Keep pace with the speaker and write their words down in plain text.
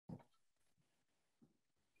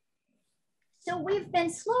So we've been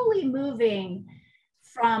slowly moving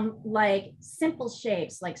from like simple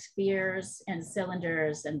shapes like spheres and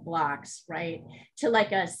cylinders and blocks, right? To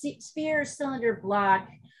like a sphere, cylinder, block,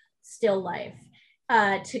 still life,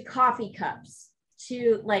 to coffee cups,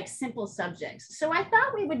 to like simple subjects. So I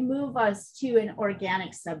thought we would move us to an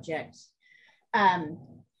organic subject. And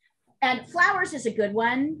flowers is a good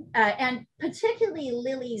one. And particularly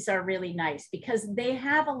lilies are really nice because they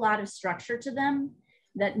have a lot of structure to them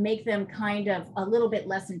that make them kind of a little bit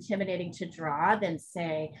less intimidating to draw than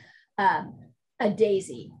say a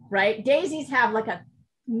daisy, right? Daisies have like a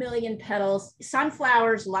million petals.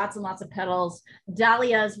 Sunflowers, lots and lots of petals.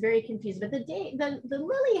 Dahlias, very confused, but the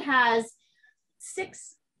lily has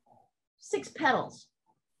six petals.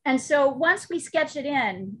 And so once we sketch it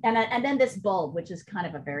in, and then this bulb, which is kind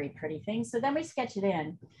of a very pretty thing. So then we sketch it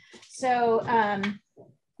in. So I'm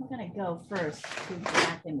gonna go first to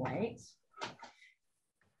black and white.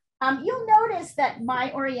 You'll notice that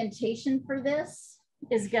my orientation for this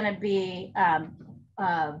is gonna be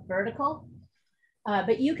vertical,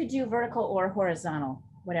 but you could do vertical or horizontal,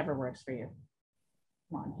 whatever works for you.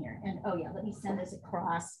 Come on here. And oh yeah, let me send this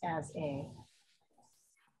across as a,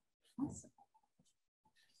 awesome.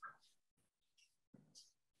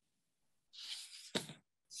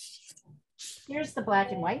 Here's the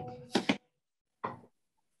black and white.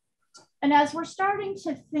 And as we're starting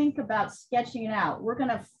to think about sketching it out, we're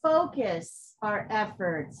gonna focus our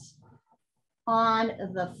efforts on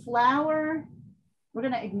the flower. We're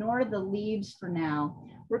gonna ignore the leaves for now.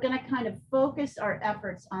 We're gonna kind of focus our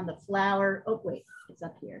efforts on the flower. Oh wait, it's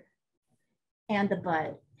up here. And the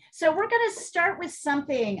bud. So we're gonna start with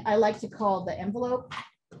something I like to call the envelope.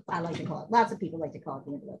 I like to call it, lots of people like to call it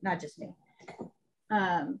the envelope, not just me. Here,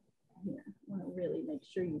 I wanna really make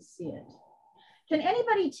sure you see it. Can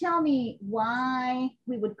anybody tell me why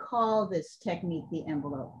we would call this technique the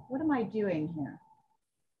envelope? What am I doing here?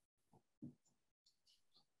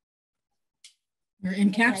 You're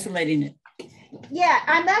encapsulating it. Yeah,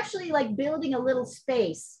 I'm actually like building a little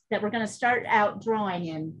space that we're going to start out drawing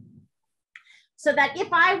in. So that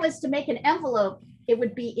if I was to make an envelope, it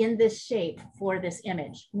would be in this shape for this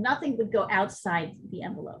image. Nothing would go outside the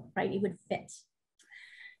envelope, right? It would fit.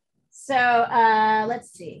 So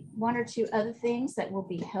let's see, one or two other things that will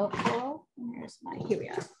be helpful. Here's my, here we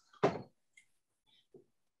are.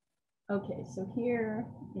 Okay, so here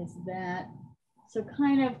is that. So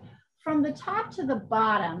kind of from the top to the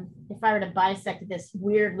bottom, if I were to bisect this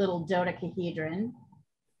weird little dodecahedron,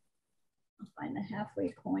 I'll find the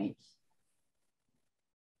halfway point.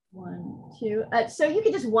 1, 2. So you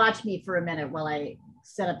can just watch me for a minute while I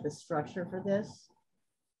set up the structure for this.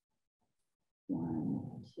 1,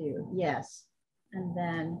 2, yes. And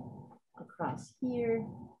then across here,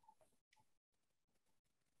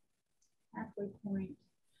 halfway point.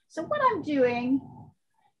 So what I'm doing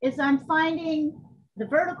is I'm finding the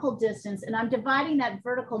vertical distance and I'm dividing that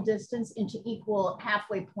vertical distance into equal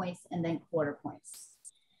halfway points and then quarter points.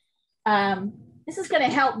 This is going to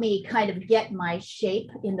help me kind of get my shape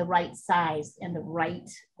in the right size and the right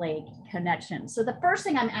like connection. So the first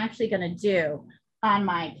thing I'm actually going to do on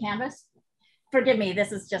my canvas, forgive me,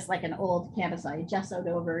 this is just like an old canvas I gessoed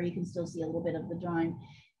over, you can still see a little bit of the drawing,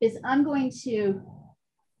 is I'm going to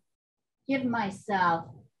give myself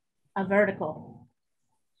a vertical,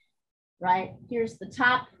 right? Here's the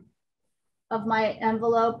top of my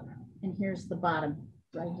envelope and here's the bottom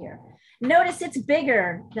right here. Notice it's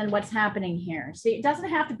bigger than what's happening here. So it doesn't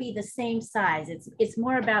have to be the same size. It's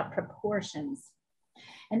more about proportions.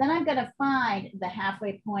 And then I'm gonna find the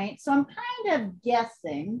halfway point. So I'm kind of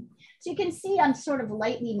guessing. So you can see I'm sort of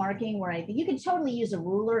lightly marking where I think you can totally use a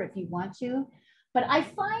ruler if you want to, but I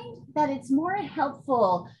find that it's more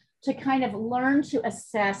helpful to kind of learn to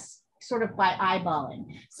assess sort of by eyeballing.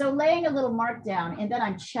 So laying a little mark down and then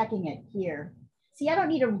I'm checking it here. See, I don't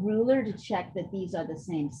need a ruler to check that these are the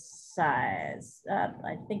same size.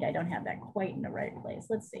 I think I don't have that quite in the right place.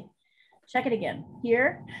 Let's see. Check it again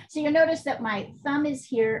here. So you'll notice that my thumb is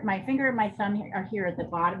here, my finger and my thumb are here at the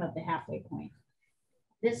bottom of the halfway point.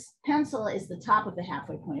 This pencil is the top of the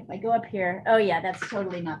halfway point. If I go up here, oh yeah, that's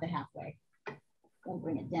totally not the halfway. I'll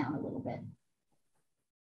bring it down a little bit.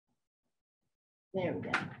 There we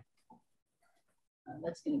go.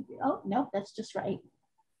 That's gonna be, oh, nope, that's just right.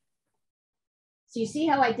 So you see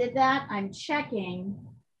how I did that? I'm checking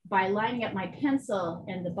by lining up my pencil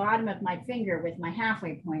and the bottom of my finger with my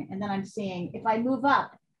halfway point. And then I'm seeing if I move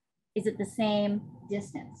up, is it the same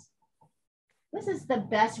distance? This is the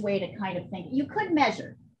best way to kind of think. You could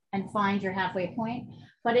measure and find your halfway point,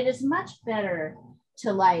 but it is much better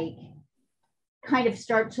to like kind of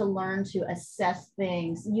start to learn to assess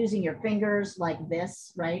things using your fingers like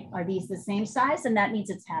this, right? Are these the same size? And that means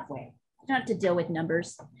it's halfway. You don't have to deal with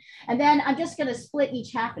numbers. And then I'm just gonna split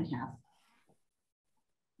each half in half.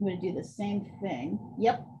 I'm gonna do the same thing.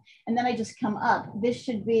 Yep. And then I just come up. This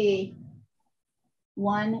should be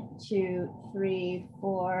 1, 2, 3,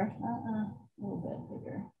 4, a little bit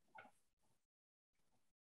bigger.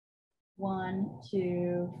 1,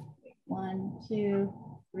 2, 1, 2,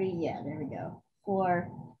 3. Yeah, there we go. 4.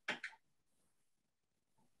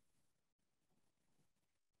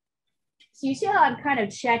 So you see how I'm kind of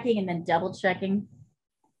checking and then double checking?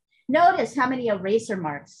 Notice how many eraser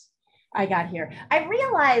marks I got here. I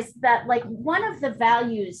realized that like one of the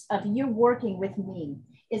values of you working with me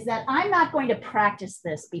is that I'm not going to practice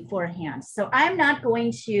this beforehand. So I'm not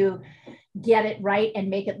going to get it right and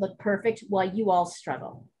make it look perfect while you all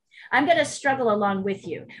struggle. I'm going to struggle along with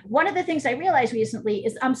you. One of the things I realized recently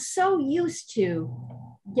is I'm so used to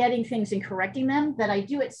getting things and correcting them that I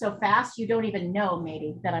do it so fast, you don't even know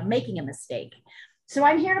maybe that I'm making a mistake. So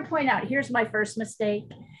I'm here to point out, here's my first mistake.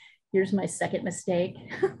 Here's my second mistake.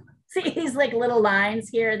 See these like little lines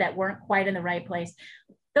here that weren't quite in the right place.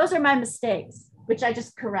 Those are my mistakes, which I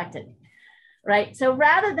just corrected, right? So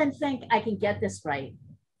rather than think I can get this right,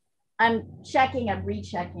 I'm checking, I'm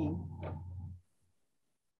rechecking.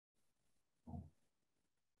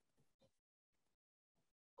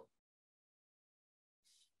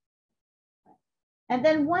 And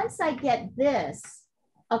then once I get this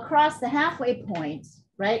across the halfway point,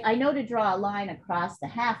 right? I know to draw a line across the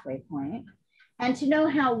halfway point, and to know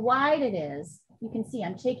how wide it is, you can see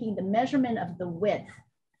I'm taking the measurement of the width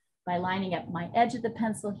by lining up my edge of the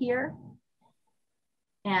pencil here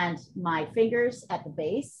and my fingers at the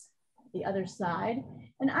base, the other side.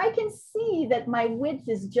 And I can see that my width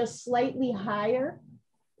is just slightly higher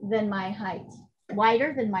than my height,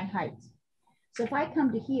 wider than my height. So if I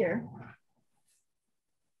come to here,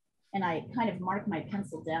 and I kind of mark my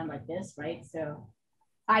pencil down like this, right? So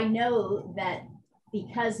I know that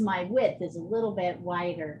because my width is a little bit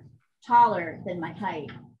wider, taller than my height,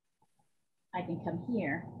 I can come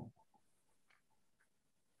here.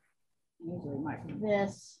 I usually mark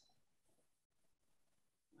this.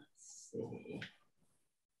 Let's see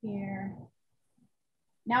here.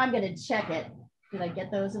 Now I'm going to check it. Did I get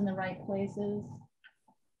those in the right places?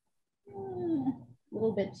 A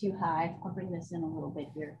little bit too high. I'll bring this in a little bit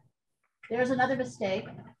here. There's another mistake,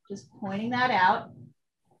 just pointing that out.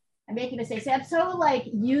 I'm making mistakes. I'm so like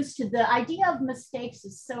used to the idea of mistakes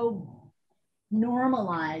is so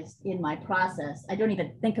normalized in my process. I don't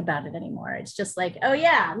even think about it anymore. It's just like, oh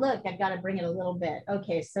yeah, look, I've got to bring it a little bit.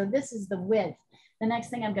 Okay, so this is the width. The next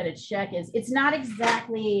thing I'm going to check is it's not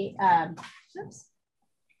exactly,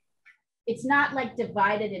 it's not like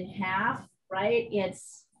divided in half, right?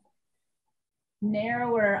 It's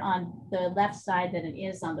narrower on the left side than it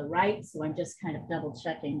is on the right. So I'm just kind of double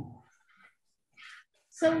checking.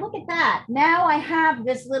 So look at that. Now I have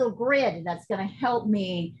this little grid that's going to help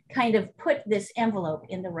me kind of put this envelope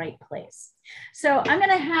in the right place. So I'm going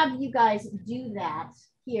to have you guys do that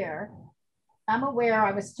here. I'm aware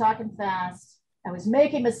I was talking fast. I was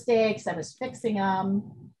making mistakes. I was fixing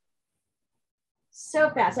them so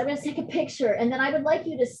fast. I'm going to take a picture and then I would like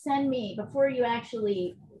you to send me before you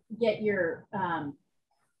actually get your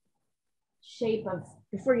shape of,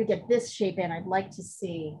 before you get this shape in, I'd like to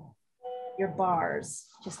see your bars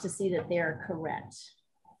just to see that they're correct.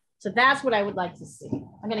 So that's what I would like to see.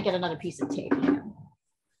 I'm going to get another piece of tape here.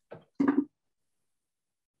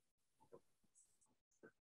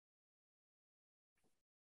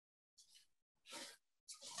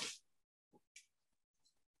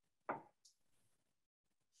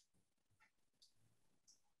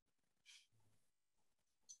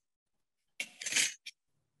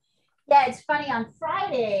 Yeah, it's funny. On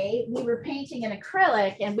Friday, we were painting in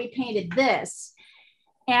acrylic and we painted this.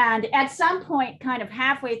 And at some point, kind of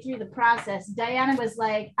halfway through the process, Diana was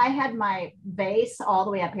like, I had my base all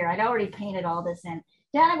the way up here. I'd already painted all this in.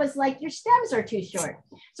 Diana was like, your stems are too short.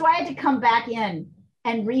 So I had to come back in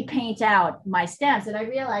and repaint out my stems. And I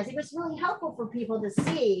realized it was really helpful for people to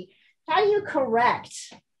see how do you correct,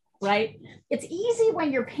 right? It's easy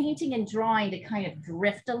when you're painting and drawing to kind of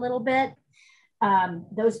drift a little bit.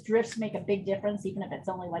 Those drifts make a big difference, even if it's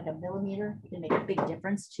only like a millimeter, it can make a big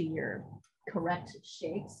difference to your correct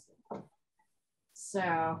shapes.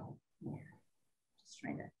 So just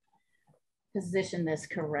trying to position this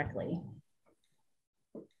correctly.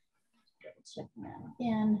 Check that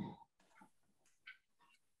again.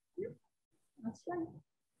 That's right.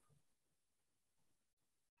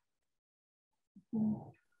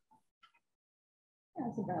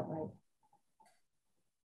 That's about right.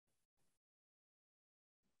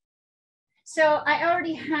 So I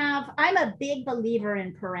already have, I'm a big believer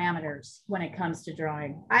in parameters when it comes to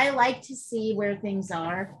drawing. I like to see where things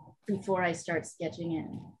are before I start sketching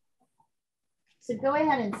in. So go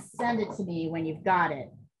ahead and send it to me when you've got it.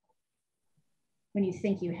 When you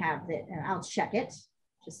think you have it, and I'll check it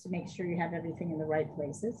just to make sure you have everything in the right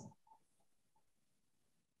places.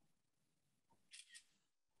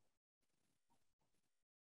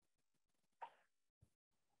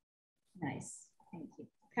 Nice, thank you.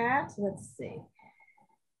 Pat, let's see.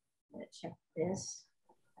 Let's check this.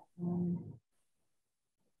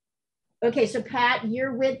 Okay, so Pat,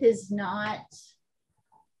 your width is not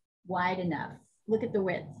wide enough. Look at the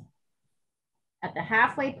width. At the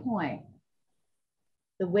halfway point,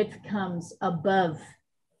 the width comes above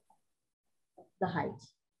the height.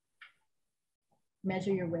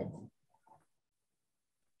 Measure your width.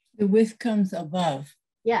 The width comes above.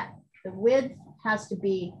 Yeah, the width has to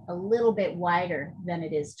be a little bit wider than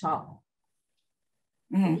it is tall.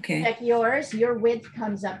 Oh, okay. Check yours, your width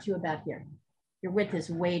comes up to about here. Your width is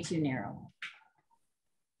way too narrow.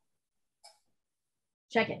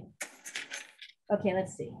 Check it. Okay,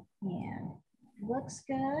 let's see. And looks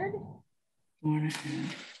good.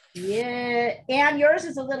 4.5. Yeah, and yours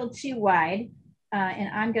is a little too wide. And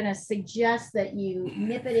I'm gonna suggest that you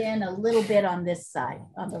nip it in a little bit on this side,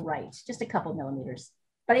 on the right, just a couple millimeters.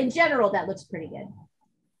 But in general, that looks pretty good.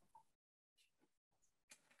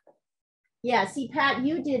 Yeah, see, Pat,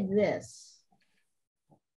 you did this.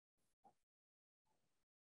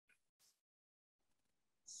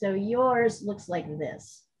 So yours looks like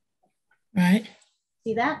this. Right.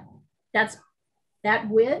 See that? That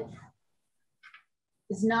width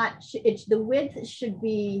is not, the width should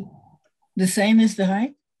be the same as the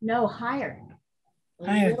height? No, higher.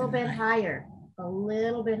 A little bit higher. A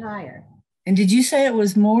little bit higher. And did you say it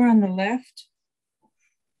was more on the left?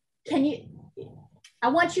 Can you, I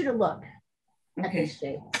want you to look at Okay. this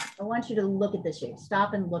shape. I want you to look at this shape.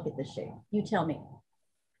 Stop and look at this shape. You tell me.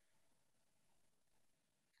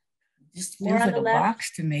 It just feels like a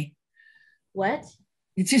box to me. What?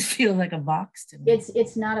 It just feels like a box to me.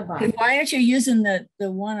 It's not a box. Why aren't you using the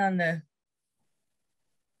one on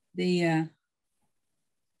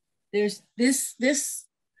there's this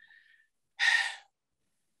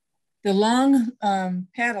the long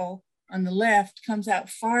petal on the left comes out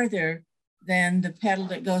farther than the petal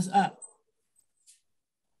that goes up.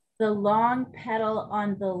 The long petal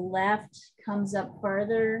on the left comes up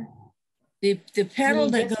farther. The petal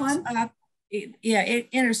that goes up, it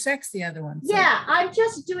intersects the other one. So. Yeah, I'm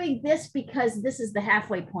just doing this because this is the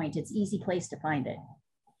halfway point. It's easy place to find it.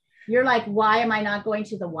 You're like, why am I not going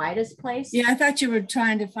to the widest place? Yeah, I thought you were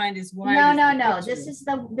trying to find as wide. No. This is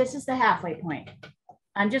the halfway point.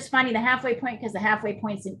 I'm just finding the halfway point because the halfway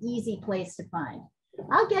point is an easy place to find.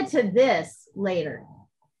 I'll get to this later.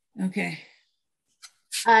 Okay.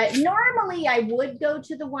 Normally I would go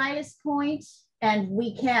to the widest point, and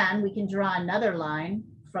we can draw another line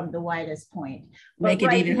from the widest point. But make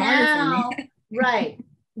it even harder for me. Right.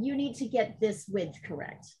 You need to get this width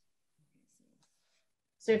correct.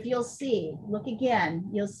 So if you'll see, look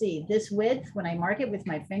again, you'll see this width, when I mark it with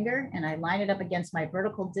my finger and I line it up against my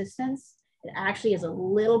vertical distance, it actually is a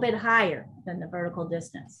little bit higher than the vertical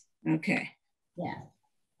distance. Okay. Yeah.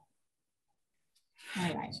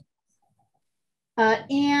 All right.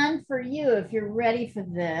 And for you, if you're ready for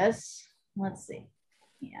this, let's see.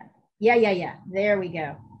 Yeah. There we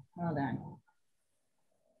go. Hold on.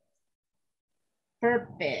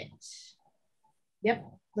 Perfect. Yep,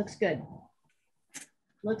 looks good.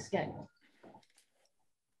 Looks good.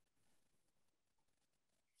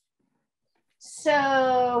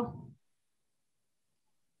 So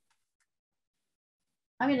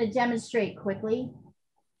I'm going to demonstrate quickly.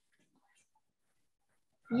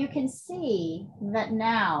 You can see that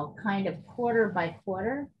now, kind of quarter by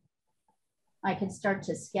quarter, I can start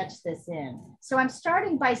to sketch this in. So I'm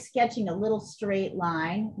starting by sketching a little straight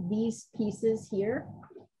line, these pieces here,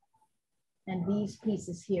 and these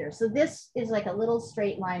pieces here. So this is like a little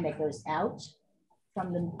straight line that goes out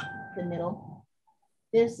from the middle.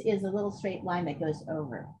 This is a little straight line that goes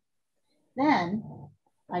over. Then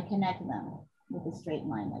I connect them with a straight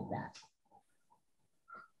line like that.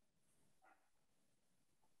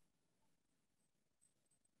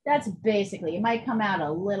 That's basically, it might come out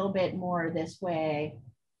a little bit more this way.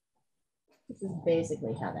 This is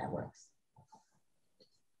basically how that works.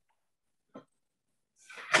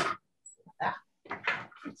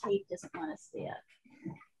 The tape doesn't want to stay up.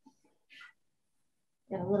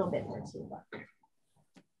 Get a little bit more too long.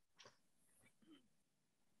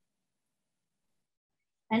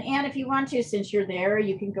 And Anne, if you want to, since you're there,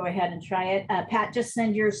 you can go ahead and try it. Pat, just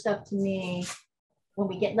send your stuff to me when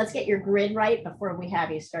we get, let's get your grid right before we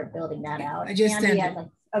have you start building that out. I just sent it.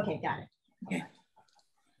 Okay, got it. Okay.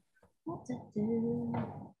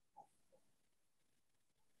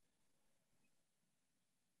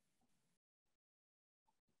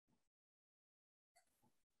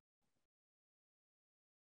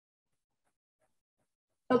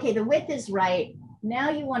 Okay, the width is right. Now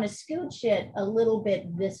you want to scooch it a little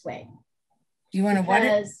bit this way. You want to what?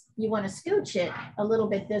 Because you want to scooch it a little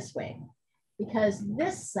bit this way, because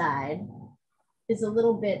this side is a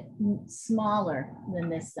little bit smaller than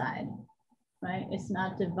this side, right? It's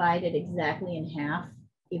not divided exactly in half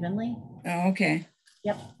evenly. Oh, okay.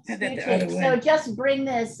 Yep. So just bring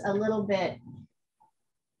this a little bit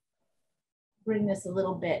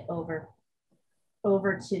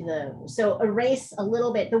over to the, so erase a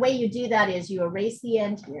little bit. The way you do that is you erase the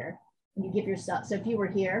end here and you give yourself, so if you were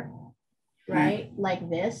here, right, like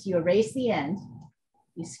this, you erase the end,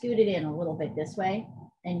 you scoot it in a little bit this way,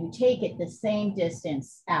 and you take it the same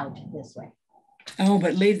distance out this way. Oh,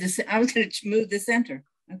 but leave this, I was going to move the center.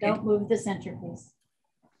 Okay. Don't move the center, please.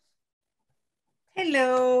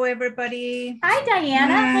 Hello, everybody. Hi,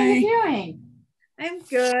 Diana. Hi. How are you doing? I'm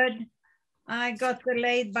good. I got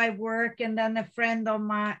delayed by work, and then a friend of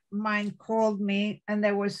mine called me, and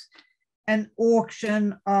there was an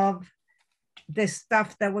auction of the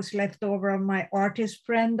stuff that was left over of my artist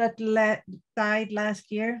friend that died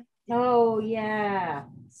last year. Oh, yeah.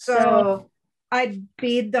 So I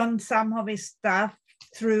bid on some of his stuff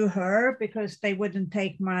through her because they wouldn't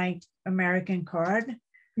take my American card.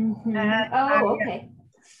 Mm-hmm. Okay.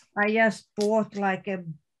 I just bought like a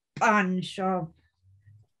bunch of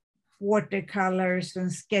watercolors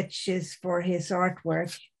and sketches for his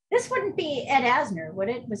artwork. This wouldn't be Ed Asner, would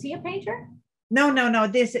it? Was he a painter? No.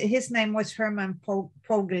 His name was Herman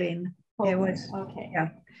Poglin. It was okay. Yeah,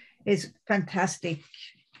 he's fantastic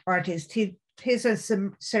artist. He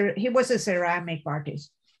was a ceramic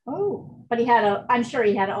artist. Oh, but I'm sure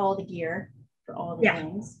he had all the gear for all the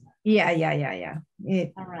things. Yeah.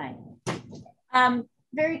 All right.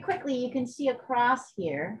 Very quickly, you can see across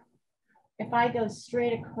here. If I go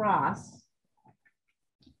straight across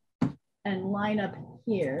and line up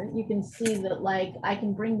here, you can see that like I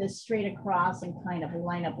can bring this straight across and kind of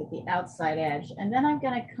line up with the outside edge. And then I'm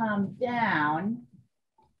going to come down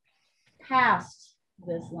past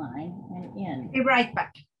this line and in. Be right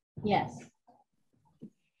back. Yes.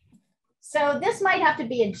 So this might have to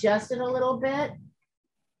be adjusted a little bit.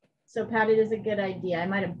 So Pat, it is a good idea. I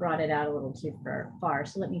might have brought it out a little too far.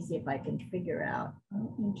 So let me see if I can figure out.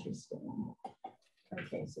 Oh, interesting.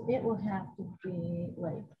 Okay, so it will have to be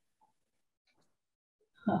like,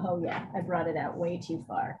 oh yeah, I brought it out way too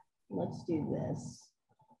far. Let's do this.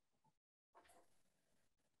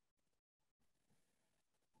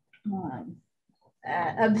 Come on.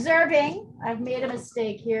 Observing, I've made a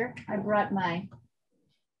mistake here. I brought my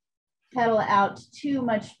petal out too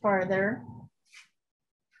much farther.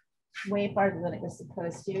 Way farther than it was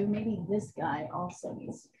supposed to. Maybe this guy also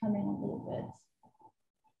needs to come in a little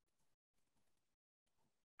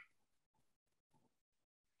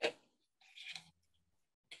bit.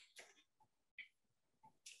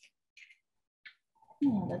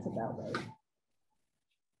 Yeah, that's about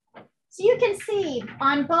right. So you can see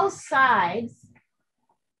on both sides,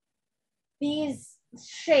 these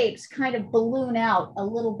shapes kind of balloon out a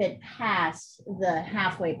little bit past the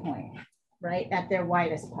halfway point, right, at their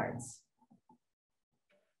widest parts.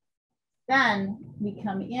 Then we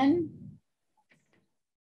come in.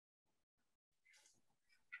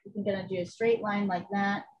 We're gonna do a straight line like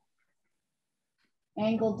that.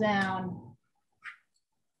 Angle down,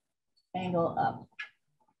 angle up.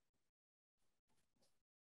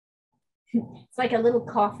 It's like a little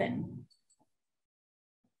coffin.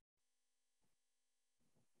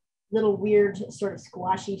 Little weird sort of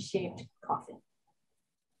squashy shaped coffin.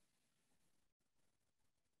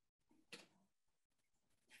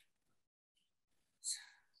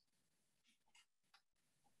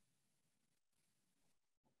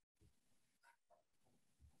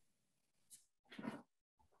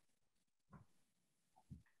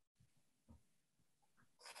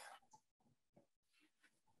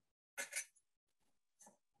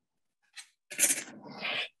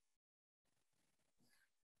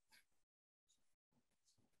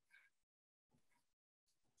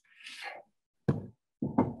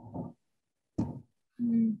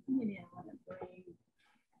 Maybe I want to bring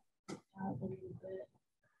it out a little bit.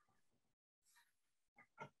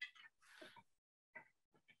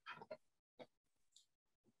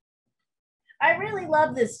 I really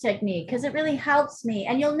love this technique because it really helps me.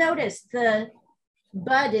 And you'll notice the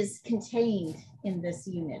bud is contained in this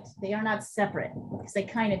unit. They are not separate because they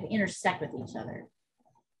kind of intersect with each other.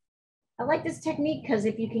 I like this technique because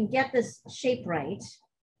if you can get this shape right,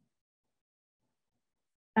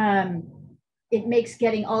 it makes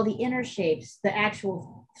getting all the inner shapes, the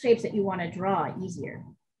actual shapes that you want to draw, easier.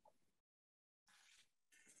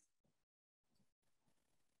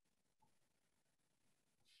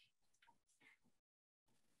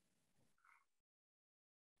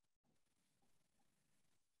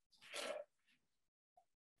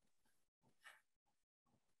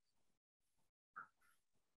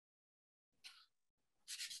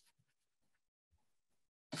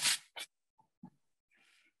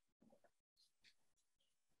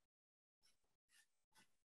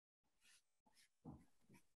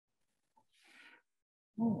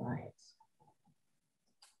 All right.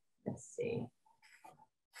 Let's see.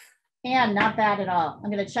 And not bad at all.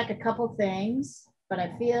 I'm going to check a couple things, but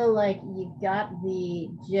I feel like you got the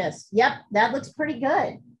gist. Yep, that looks pretty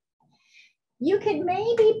good. You could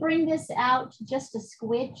maybe bring this out just a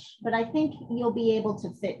squidge, but I think you'll be able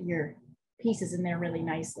to fit your pieces in there really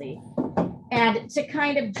nicely. And to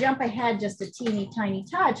kind of jump ahead just a teeny tiny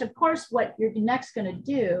touch, of course, what you're next going to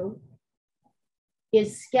do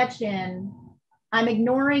is sketch in. I'm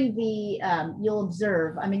ignoring the, you'll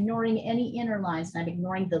observe, I'm ignoring any inner lines and I'm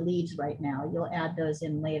ignoring the leaves right now. You'll add those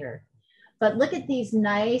in later. But look at these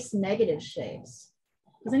nice negative shapes.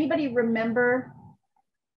 Does anybody remember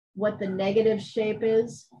what the negative shape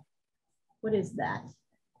is? What is that?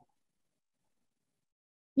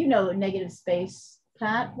 You know negative space,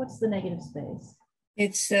 Pat. What's the negative space?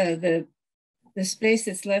 It's the space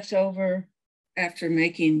that's left over after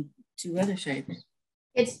making two other shapes.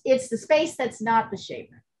 It's the space that's not the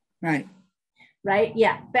shape. Right. Right?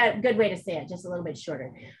 Yeah, good way to say it, just a little bit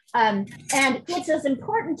shorter. And it's as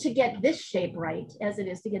important to get this shape right as it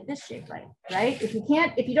is to get this shape right, right?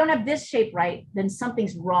 If you don't have this shape right, then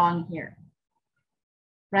something's wrong here,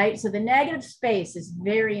 right? So the negative space is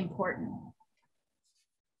very important.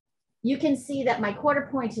 You can see that my quarter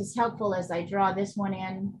point is helpful as I draw this one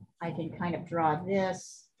in. I can kind of draw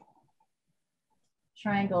this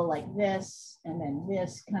triangle like this, and then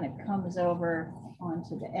this kind of comes over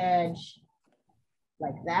onto the edge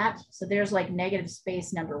like that. So there's like negative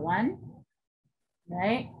space number one,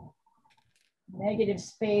 right? Negative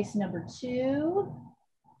space number two.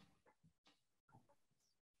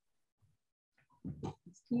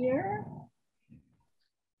 It's here.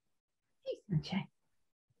 Okay.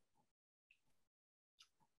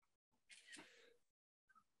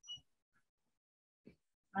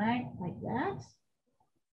 Right, like that.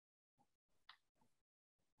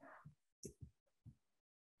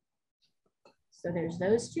 So there's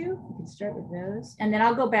those two. You can start with those. And then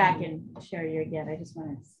I'll go back and show you again. I just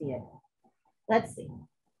wanted to see it. Let's see.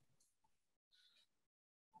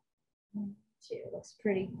 Two looks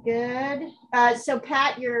pretty good. So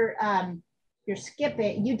Pat, you're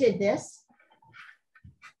skipping. You did this.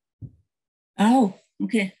 Oh,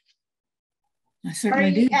 okay. I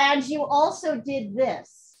certainly did. And you also did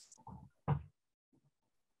this.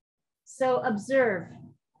 So observe.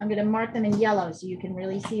 I'm going to mark them in yellow so you can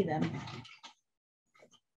really see them.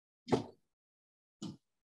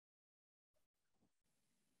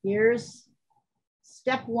 Here's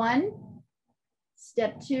step one,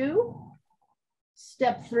 step two,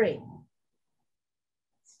 step three.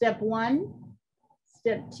 Step one,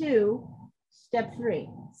 step two, step three.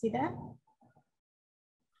 See that?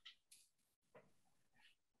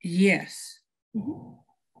 Yes. Mm-hmm.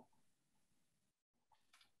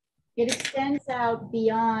 It extends out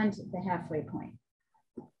beyond the halfway point.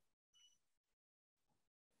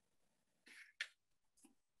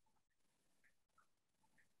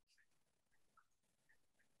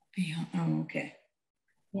 Oh, okay.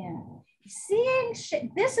 Yeah.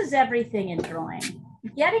 Seeing, this is everything in drawing.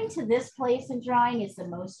 Getting to this place in drawing is the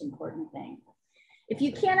most important thing. If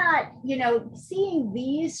you cannot, you know, seeing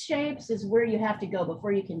these shapes is where you have to go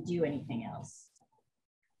before you can do anything else.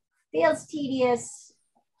 Feels tedious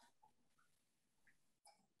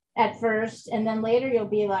at first, and then later you'll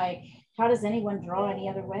be like, how does anyone draw any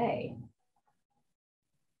other way?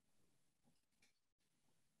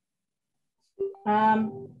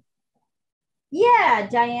 Yeah,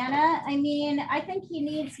 Diana, I mean, I think he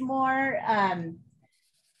needs more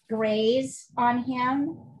grays on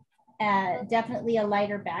him. Definitely a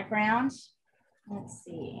lighter background. Let's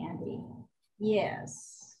see, Andy.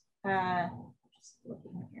 Yes. Just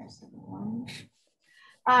looking here, someone.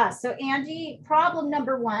 So Andy, problem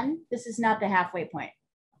number one, this is not the halfway point.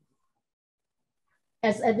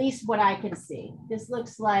 As at least what I can see. This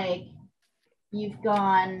looks like you've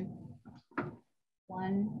gone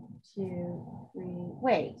 1, 2, 3,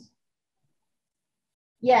 wait.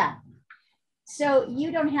 Yeah. So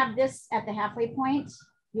you don't have this at the halfway point.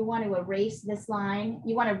 you want to erase this line.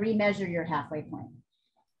 You want to remeasure your halfway point.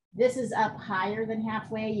 This is up higher than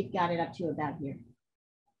halfway. You've got it up to about here.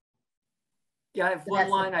 Yeah, I have one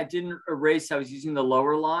line I didn't erase. I was using the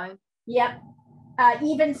lower line. Yep.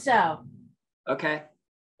 Even so. Okay.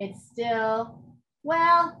 It's still,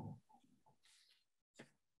 well,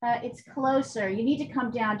 it's closer. You need to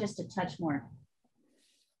come down just a touch more.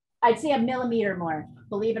 I'd say a millimeter more.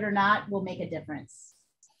 Believe it or not, will make a difference.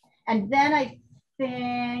 And then I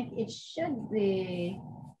think it should be,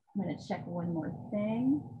 I'm going to check one more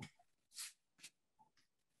thing.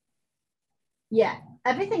 Yeah,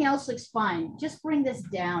 everything else looks fine. Just bring this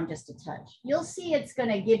down just a touch. You'll see it's going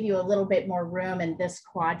to give you a little bit more room in this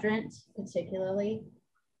quadrant, particularly,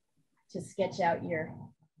 to sketch out your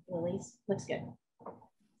lilies. Looks good.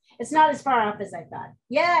 It's not as far off as I thought.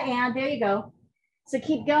 Yeah, and there you go. So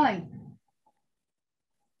keep going.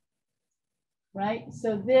 Right?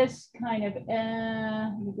 So this kind of,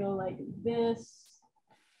 you go like this.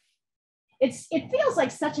 It feels like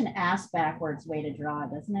such an ass backwards way to draw,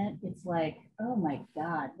 doesn't it? It's like, oh my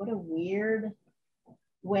God, what a weird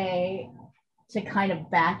way to kind of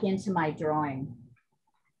back into my drawing.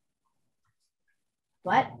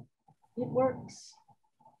 But it works.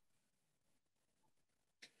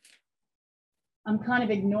 I'm kind of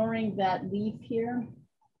ignoring that leaf here.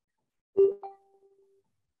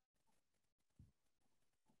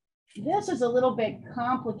 This is a little bit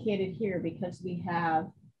complicated here because we have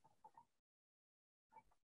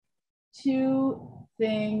two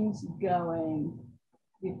things going.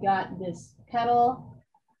 We've got this petal,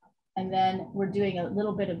 and then we're doing a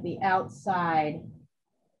little bit of the outside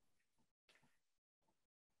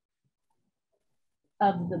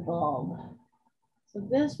of the bulb. So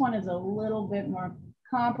this one is a little bit more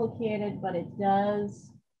complicated, but it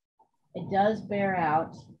does bear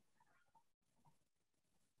out.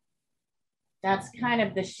 That's kind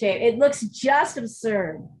of the shape. It looks just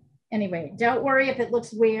absurd. Anyway, don't worry if it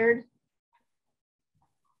looks weird.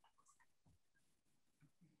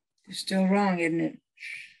 It's still wrong, isn't it?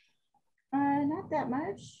 Not that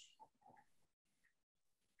much.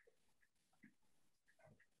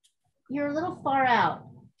 You're a little far out.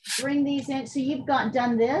 Bring these in. So you've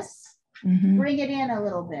done this. Mm-hmm. Bring it in a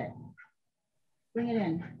little bit. Bring it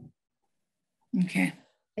in. Okay.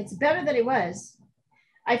 It's better than it was.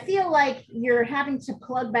 I feel like you're having to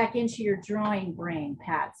plug back into your drawing brain,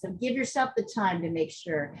 Pat. So give yourself the time to make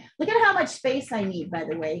sure. Look at how much space I need, by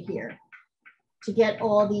the way, here to get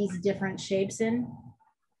all these different shapes in.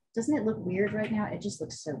 Doesn't it look weird right now? It just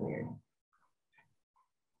looks so weird.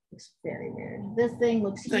 Looks very weird. This thing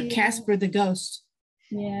looks like Casper the Ghost.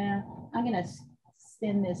 Yeah, I'm gonna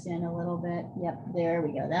spin this in a little bit. Yep, there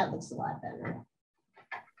we go. That looks a lot better.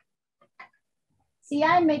 See,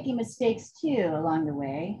 I'm making mistakes too along the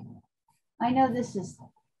way. I know this is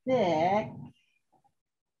thick,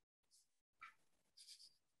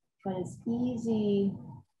 but it's easy.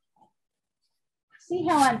 See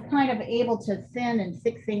how I'm kind of able to thin and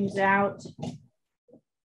thick things out?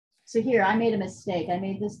 So here, I made a mistake. I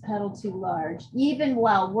made this petal too large. Even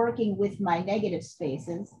while working with my negative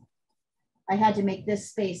spaces, I had to make this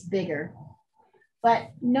space bigger.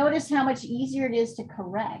 But notice how much easier it is to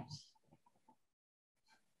correct.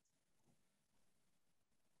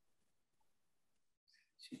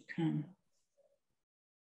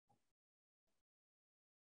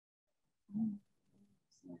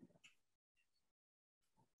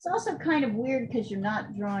 It's also kind of weird because you're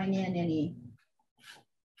not drawing in any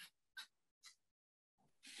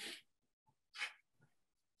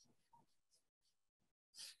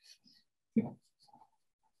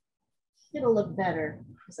it'll look better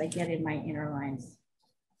as I get in my inner lines.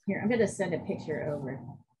 Here, I'm going to send a picture over.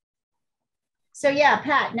 So yeah,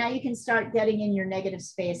 Pat, now you can start getting in your negative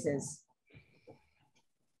spaces.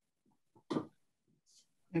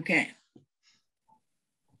 Okay.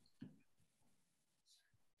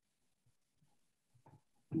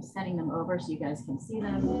 I'm sending them over so you guys can see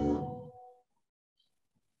them.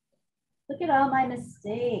 Look at all my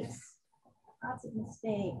mistakes. Lots of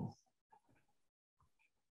mistakes.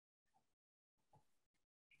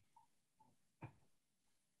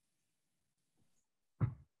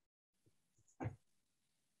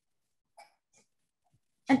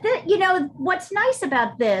 And then, you know, what's nice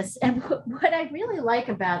about this and what I really like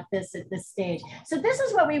about this at this stage. So this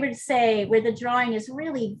is what we would say where the drawing is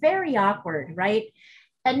really very awkward, right?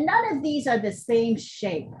 And none of these are the same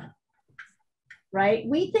shape, right?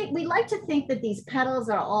 We like to think that these petals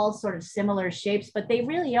are all sort of similar shapes, but they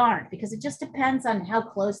really aren't because it just depends on how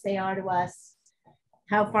close they are to us,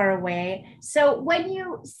 how far away. So when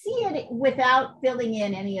you see it without filling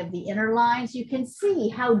in any of the inner lines, you can see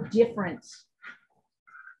how different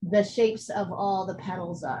the shapes of all the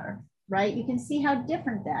petals are, right? You can see how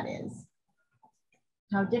different that is,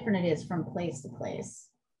 how different it is from place to place,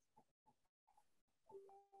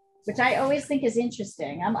 which I always think is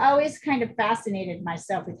interesting. I'm always kind of fascinated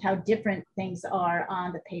myself with how different things are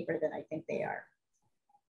on the paper than I think they are.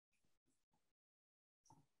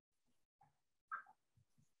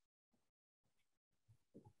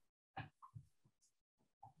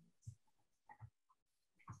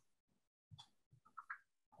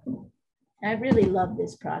 I really love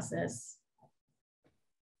this process.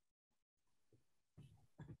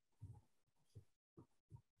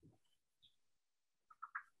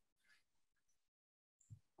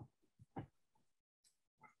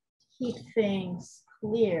 Keep things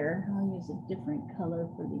clear, I'll use a different color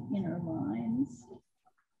for the inner lines.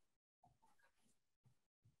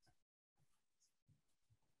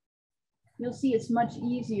 You'll see it's much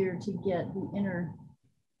easier to get the inner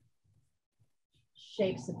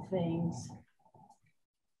shapes of things. Is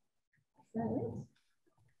that it?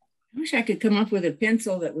 I wish I could come up with a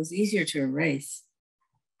pencil that was easier to erase.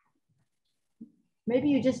 Maybe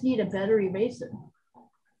you just need a better eraser.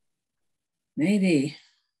 Maybe.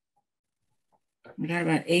 We got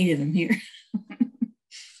about 8 of them here.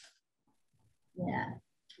 Yeah.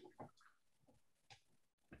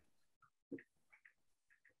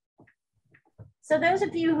 So those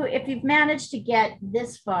of you who, if you've managed to get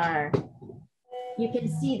this far, you can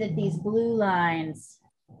see that these blue lines,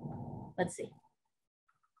 let's see.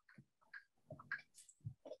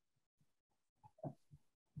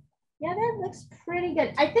 Yeah, that looks pretty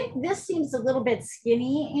good. I think this seems a little bit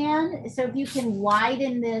skinny, Anne. So if you can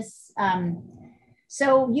widen this,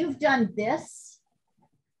 so you've done this,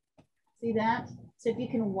 see that? So if you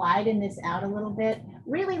can widen this out a little bit,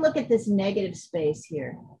 really look at this negative space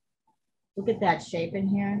here. Look at that shape in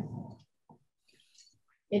here.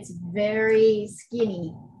 It's very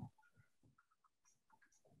skinny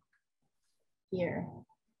here.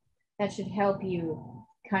 That should help you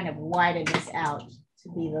kind of widen this out to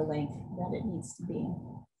be the length that it needs to be.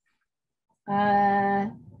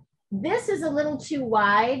 This is a little too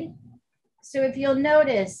wide. So if you'll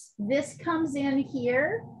notice, this comes in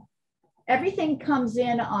here. Everything comes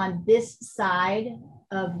in on this side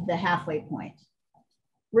of the halfway point.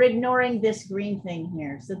 We're ignoring this green thing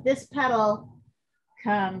here. So this petal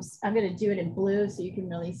comes, I'm going to do it in blue so you can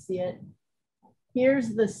really see it.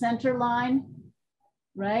 Here's the center line,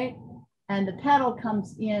 right? And the petal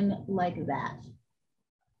comes in like that.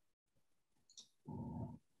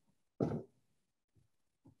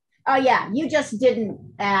 Oh yeah, you just didn't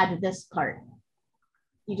add this part.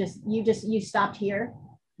 You stopped here.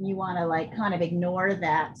 You want to like kind of ignore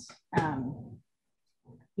that.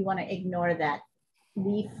 You want to ignore that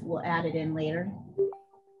leaf. We'll add it in later,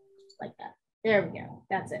 like that. There we go.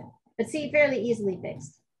 That's it. But see, fairly easily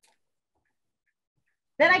fixed.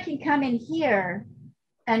 Then I can come in here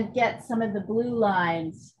and get some of the blue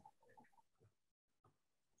lines.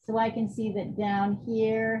 So I can see that down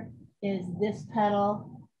here is this petal.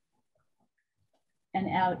 And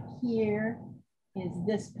out here is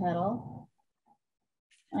this petal.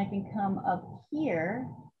 I can come up here.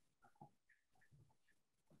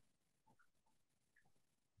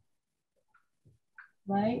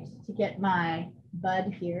 Right, to get my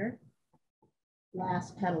bud here.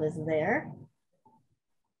 Last petal is there.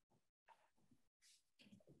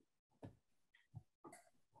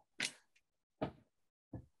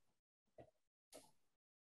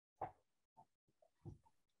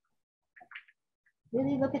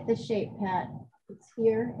 Really look at the shape, Pat. It's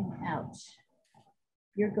here and out.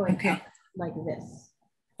 You're going okay. up like this.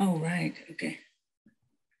 Oh, right. Okay.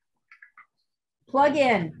 Plug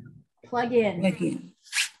in. Plug in. Plug in.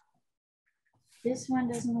 This one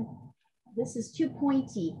doesn't look, this is too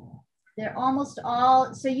pointy. They're almost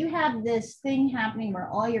all, so you have this thing happening where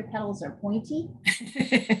all your petals are pointy.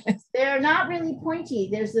 They're not really pointy.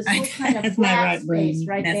 There's this little kind of flat right space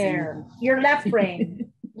right Nothing. there. Your left brain.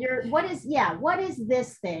 What is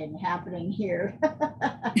this thing happening here?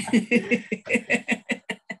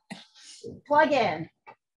 Plug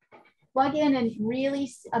in and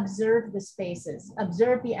really observe the spaces,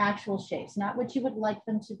 observe the actual shapes, not what you would like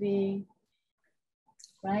them to be,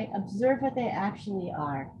 right? Observe what they actually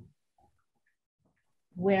are,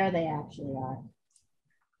 where they actually are.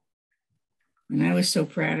 And I was so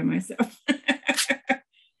proud of myself.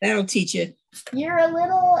 That'll teach you. You're a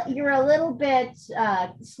little bit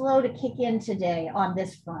slow to kick in today on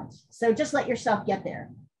this front. So just let yourself get there,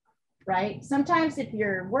 right? Sometimes if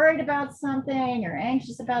you're worried about something or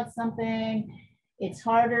anxious about something, it's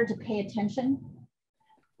harder to pay attention.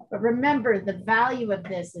 But remember, the value of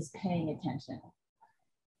this is paying attention.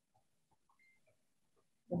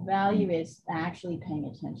 The value is actually paying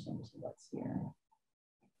attention to what's here.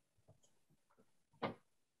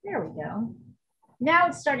 There we go. Now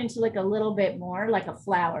it's starting to look a little bit more like a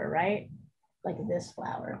flower, right? Like this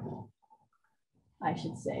flower, I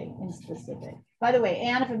should say, in specific. By the way,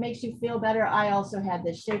 Anne, if it makes you feel better, I also had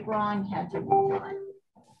this shape wrong, had to redraw it.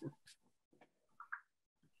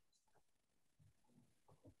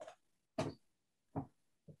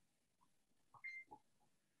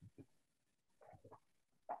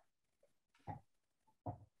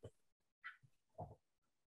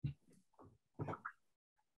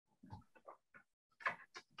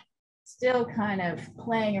 Still kind of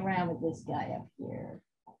playing around with this guy up here.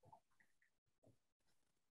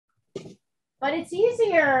 But it's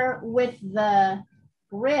easier with the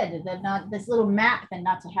grid than not this little map than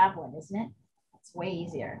not to have one, isn't it? It's way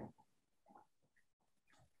easier.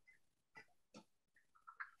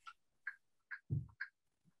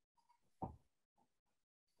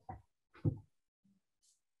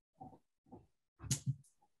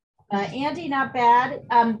 Andy, not bad.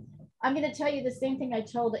 I'm going to tell you the same thing I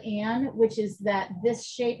told Anne, which is that this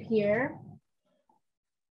shape here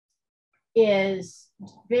is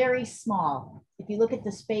very small. If you look at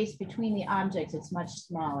the space between the objects, it's much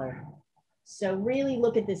smaller. So really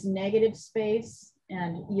look at this negative space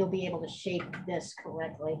and you'll be able to shape this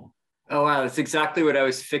correctly. Oh, wow. That's exactly what I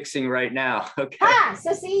was fixing right now. Okay. Ah,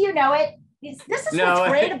 so see, you know it. This is what's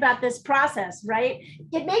great about this process, right?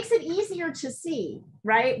 It makes it easier to see,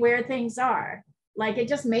 right, where things are. Like it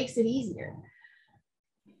just makes it easier.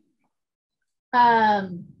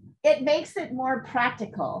 It makes it more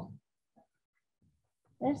practical.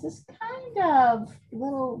 There's this kind of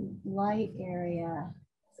little light area.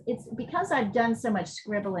 It's because I've done so much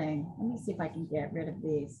scribbling. Let me see if I can get rid of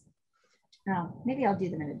these. Oh, maybe I'll do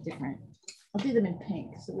them in a different, I'll do them in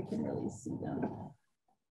pink so we can really see them.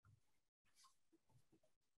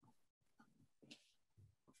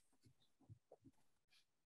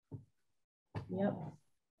 Yep.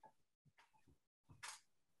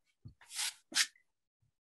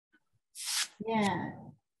 Yeah.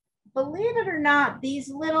 Believe it or not, these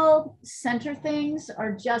little center things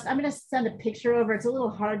are just, I'm going to send a picture over. It's a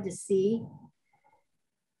little hard to see.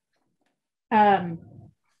 In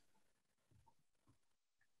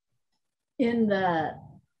the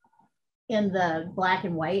black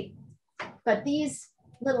and white, but these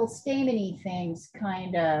little stameny things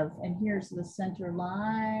kind of, and here's the center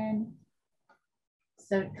line.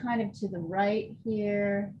 So kind of to the right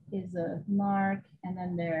here is a mark, and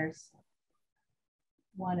then there's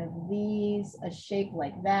one of these, a shape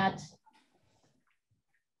like that.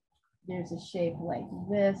 There's a shape like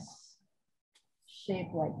this,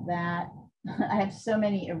 shape like that. I have so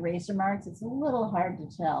many eraser marks, it's a little hard to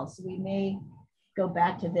tell. So we may go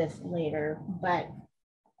back to this later, but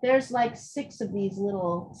there's like 6 of these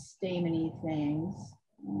little stameny things.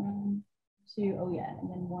 1, 2, oh yeah, and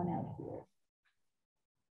then 1 out here.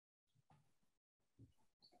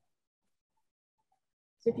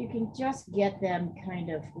 So if you can just get them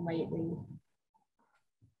kind of lightly.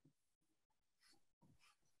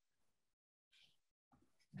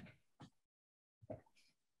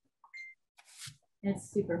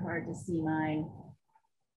 It's super hard to see mine.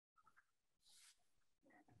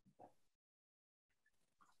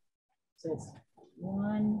 So it's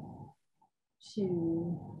 1,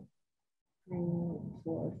 2, 3,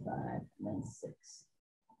 4, 5, and then 6.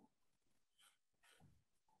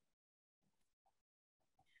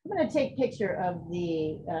 I'm going to take a picture of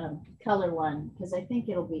the color one because I think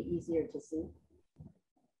it'll be easier to see.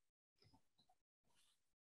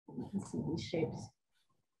 You can see these shapes.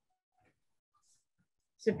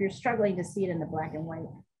 So if you're struggling to see it in the black and white.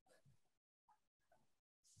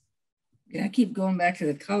 Yeah, I keep going back to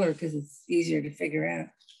the color because it's easier to figure out.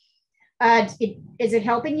 Is it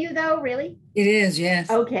helping you though, really? It is, yes.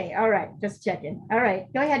 Okay, all right, just checking. All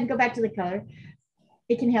right, go ahead and go back to the color.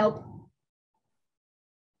 It can help.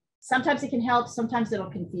 Sometimes it can help, sometimes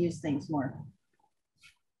it'll confuse things more.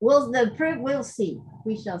 We'll see,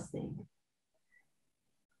 we shall see.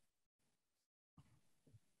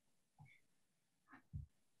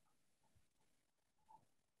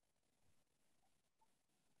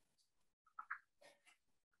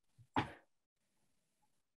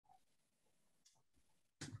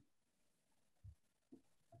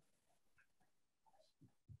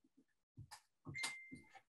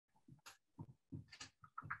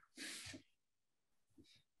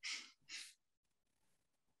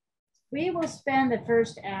 We will spend the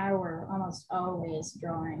first hour almost always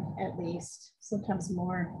drawing, at least, sometimes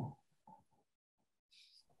more.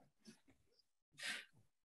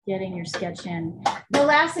 Getting your sketch in. The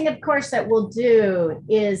last thing, of course, that we'll do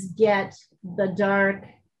is get the dark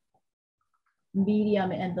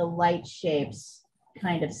medium and the light shapes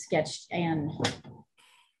kind of sketched in.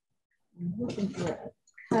 I'm looking for a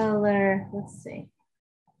color. Let's see.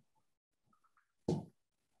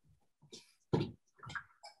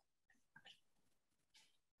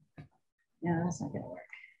 No, that's not gonna work.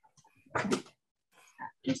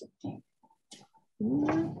 Here's a pink.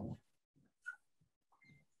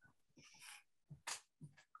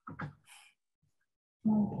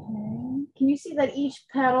 Okay. Can you see that each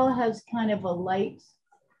petal has kind of a light,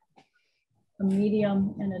 a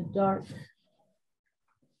medium, and a dark?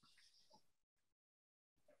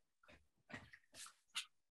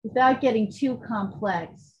 Without getting too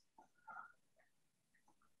complex,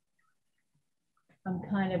 I'm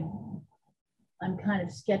kind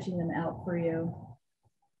of sketching them out for you.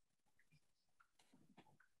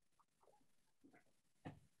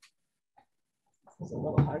 This is a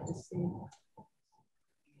little hard to see.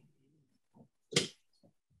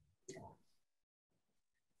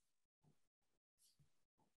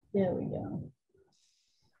 There we go.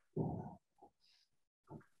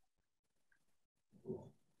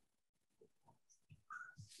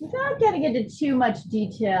 Without getting into too much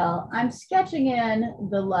detail, I'm sketching in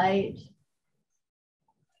the light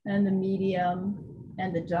and the medium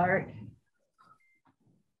and the dark.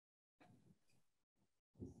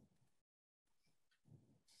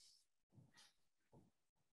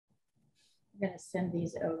 I'm going to send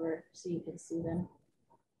these over so you can see them.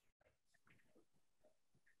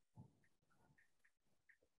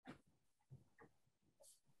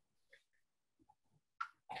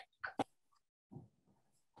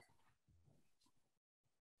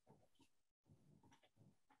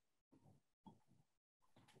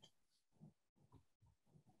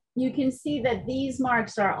 You can see that these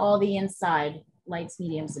marks are all the inside, lights,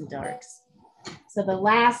 mediums, and darks. So the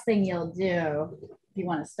last thing you'll do, if you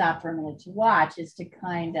want to stop for a minute to watch, is to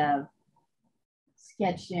kind of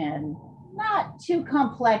sketch in, not too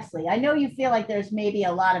complexly. I know you feel like there's maybe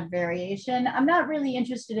a lot of variation. I'm not really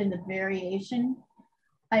interested in the variation.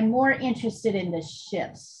 I'm more interested in the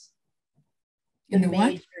shifts. In the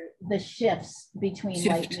what? The shifts between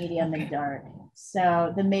light, medium, and dark.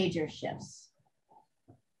 So the major shifts.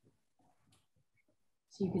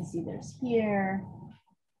 So you can see there's here,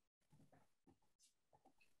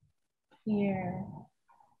 here,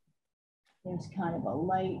 there's kind of a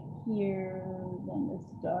light here, then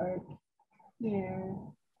it's dark here,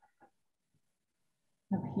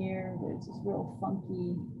 up here, there's this real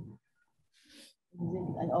funky,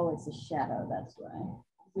 oh, it's a shadow, that's why,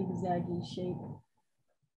 zigzaggy shape.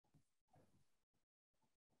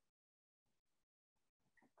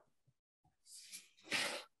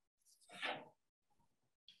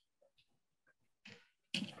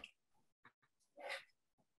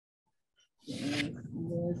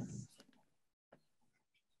 This.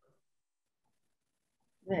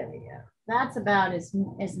 There we go. That's about as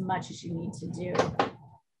much as you need to do.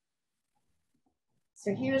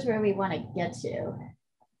 So here's where we want to get to.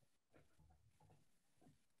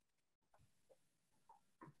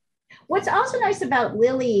 What's also nice about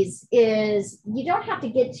lilies is you don't have to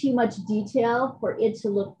get too much detail for it to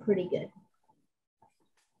look pretty good.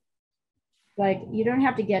 Like you don't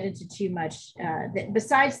have to get into too much,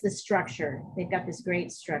 besides the structure, they've got this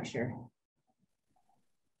great structure.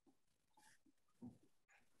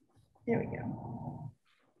 There we go.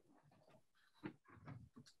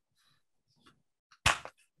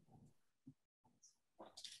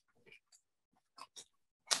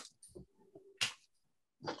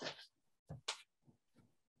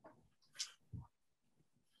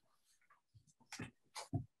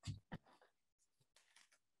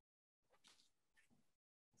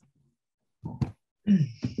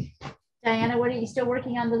 Diana, what are you still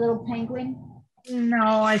working on the little penguin?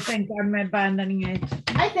 No, I think I'm abandoning it.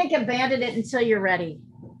 I think abandon it until you're ready.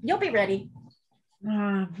 You'll be ready.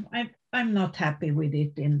 I'm not happy with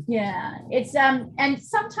it. Yeah, it's and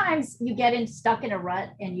sometimes you get stuck in a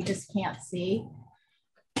rut and you just can't see.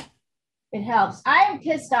 It helps. I am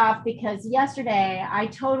pissed off because yesterday I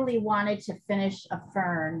totally wanted to finish a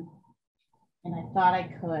fern and I thought I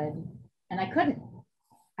could and I couldn't.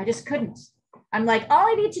 I just couldn't. I'm like, all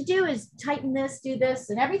I need to do is tighten this, do this,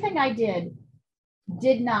 and everything I did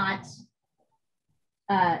not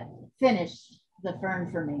finish the fern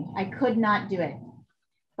for me. I could not do it.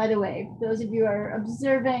 By the way, those of you who are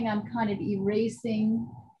observing, I'm kind of erasing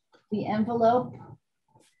the envelope.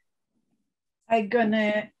 I'm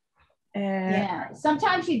gonna, yeah,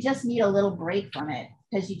 sometimes you just need a little break from it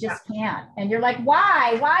because you just can't. And you're like,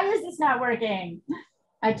 why? Why is this not working?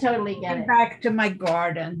 I totally get it. Back to my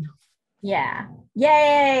garden. Yeah.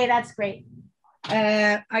 Yay, that's great.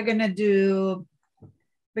 I'm gonna do,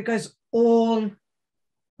 because all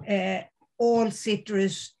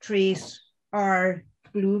citrus trees are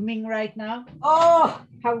blooming right now. Oh,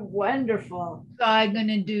 how wonderful. So I'm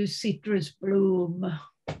gonna do citrus bloom.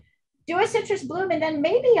 Do a citrus bloom and then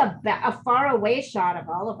maybe a far away shot of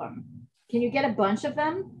all of them. Can you get a bunch of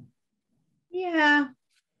them? Yeah.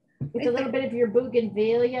 With a little bit of your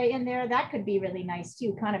bougainvillea in there, that could be really nice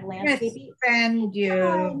too, kind of landscapey. Send you.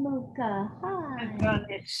 Hi, Muka. Hi. I'm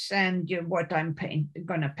gonna send you what I'm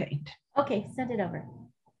gonna paint. Okay, send it over.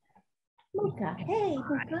 Muka, hey,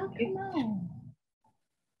 Muka, come on.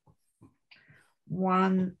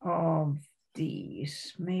 One of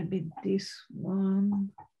these, maybe this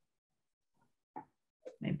one,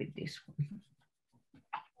 maybe this one.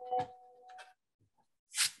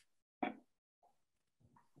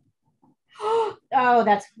 Oh,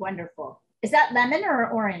 that's wonderful. Is that lemon or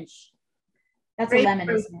orange? That's a lemon,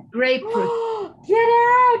 isn't it? Grapefruit. Get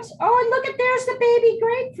out. Oh, and look at, there's the baby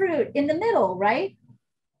grapefruit in the middle, right?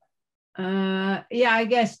 Yeah, I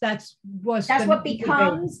guess that's what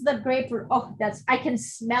becomes the grapefruit. Oh, I can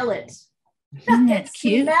smell it. Isn't that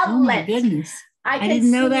cute? Oh my goodness. I didn't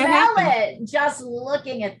know that happened. it just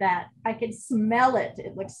looking at that. I can smell it.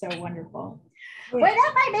 It looks so wonderful. Well,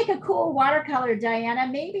 that might make a cool watercolor, Diana.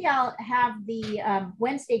 Maybe I'll have the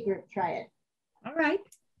Wednesday group try it. All right.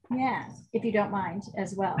 Yeah, if you don't mind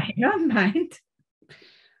as well. I don't mind.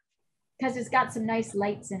 Because it's got some nice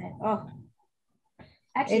lights in it. Oh,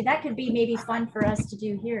 actually, that could be maybe fun for us to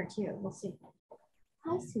do here too. We'll see.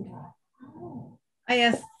 Hi, sweetheart. Oh. I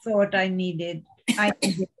just thought I needed a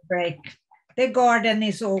break. The garden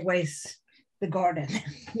is always the garden.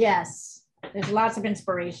 Yes, there's lots of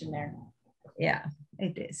inspiration there. Yeah,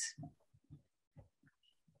 it is.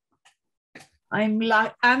 I'm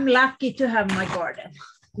lucky to have my garden.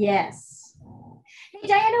 Yes. Hey,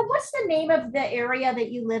 Diana, what's the name of the area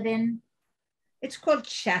that you live in? It's called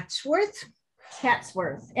Chatsworth.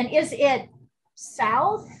 Chatsworth. And is it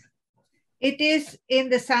south? It is in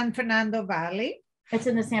the San Fernando Valley. It's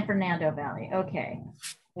in the San Fernando Valley. Okay.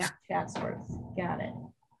 Yeah. Chatsworth. Got it.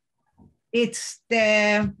 It's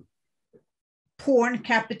the porn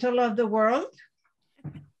capital of the world.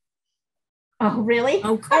 Oh, really?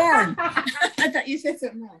 Oh, corn. I thought you said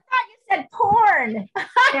something else. I thought you said porn.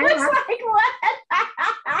 I was like, what?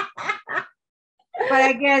 But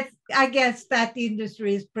I guess that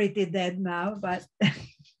industry is pretty dead now, but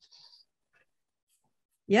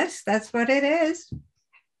yes, that's what it is.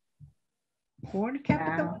 Porn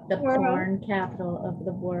capital. Wow, the porn capital of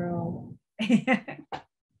the world.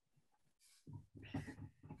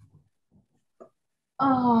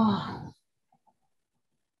 Oh.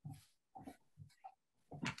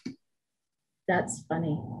 That's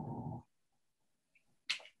funny.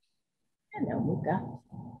 Hello, Muka.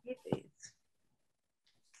 It is.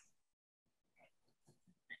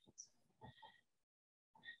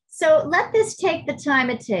 So let this take the time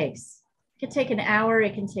it takes. It can take an hour,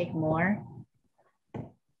 it can take more.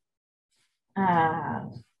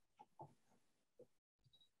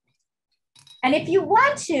 And if you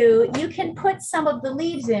want to, you can put some of the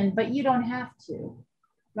leaves in, but you don't have to,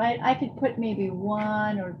 right? I could put maybe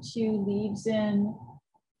 1 or 2 leaves in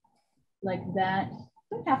like that.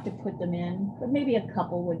 Don't have to put them in, but maybe a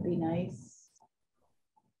couple would be nice.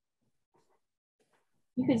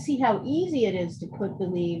 You can see how easy it is to put the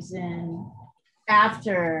leaves in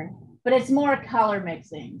after, but it's more color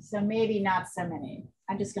mixing. So maybe not so many.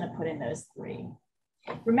 I'm just gonna put in those 3.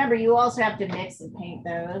 Remember, you also have to mix and paint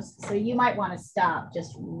those. So you might want to stop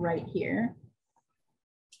just right here.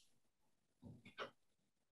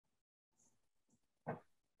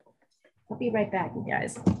 I'll be right back, you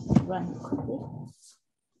guys. Run quickly.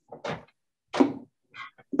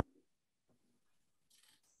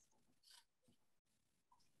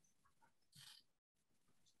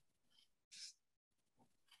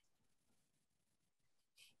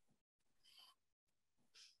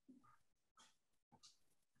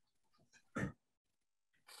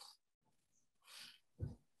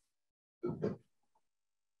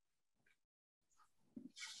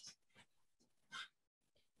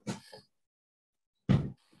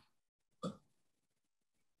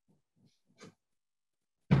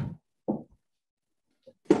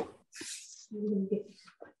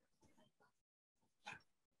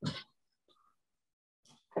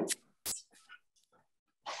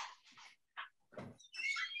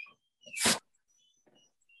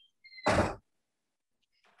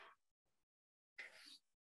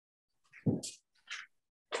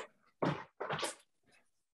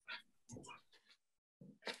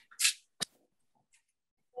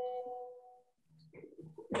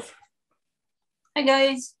 Hi,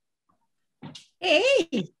 guys.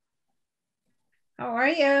 Hey, how are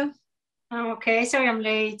you? I'm okay. Sorry I'm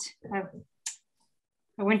late.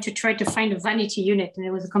 I went to try to find a vanity unit and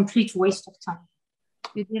it was a complete waste of time.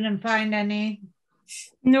 You didn't find any?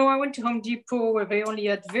 No, I went to Home Depot where they only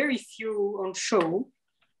had very few on show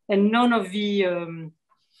and none of the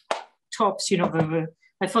tops, you know,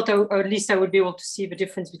 I thought at least I would be able to see the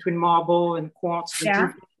difference between marble and quartz.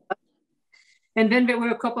 Yeah. And then there were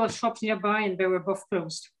a couple of shops nearby and they were both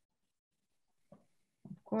closed.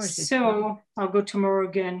 Of course. So I'll go tomorrow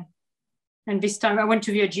again. And this time I went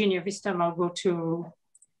to Virginia. This time I'll go to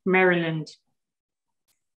Maryland.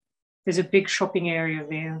 There's a big shopping area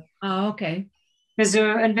there. Oh, okay. There's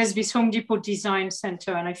this Home Depot Design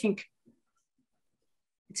Center, and I think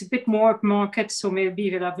it's a bit more market, so maybe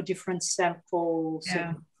they'll have a different sample.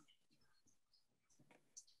 Yeah.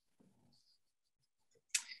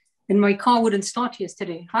 And my car wouldn't start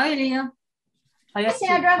yesterday. Hi, Leah. Hi,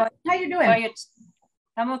 Sandra. How you doing?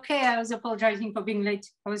 I'm okay. I was apologizing for being late.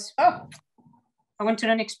 I went on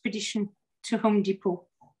an expedition to Home Depot.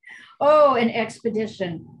 Oh, an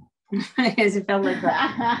expedition. Yes, it felt like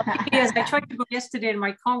that. Yes, I tried to go yesterday and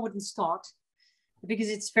my car wouldn't start because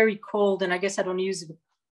it's very cold and I guess I don't use the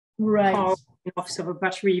car enough of a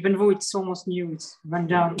battery, even though it's almost new, it's run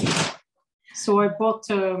down. So I bought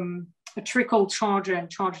a trickle charger and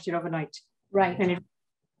charged it overnight. Right. And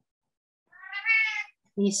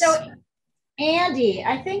So, Andy,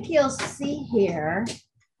 I think you'll see here,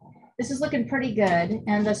 this is looking pretty good.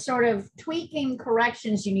 And the sort of tweaking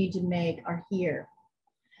corrections you need to make are here.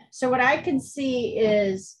 So what I can see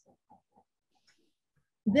is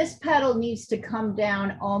this petal needs to come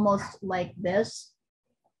down almost like this.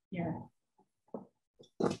 Here.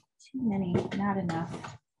 Too many, not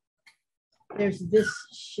enough. There's this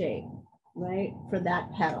shape, right, for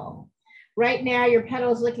that petal. Right now, your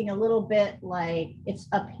petal is looking a little bit like it's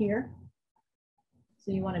up here.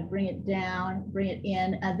 So you want to bring it down, bring it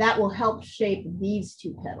in, and that will help shape these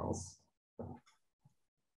two petals.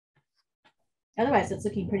 Otherwise, it's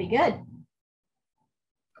looking pretty good.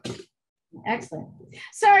 Excellent.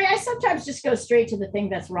 Sorry, I sometimes just go straight to the thing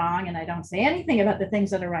that's wrong and I don't say anything about the things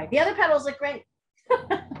that are right. The other petals look great.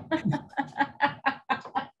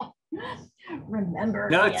 Remember.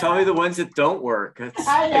 No, tell me the ones that don't work.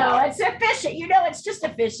 I know, it's efficient. You know, it's just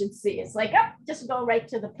efficiency. It's like, oh, just go right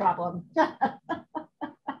to the problem.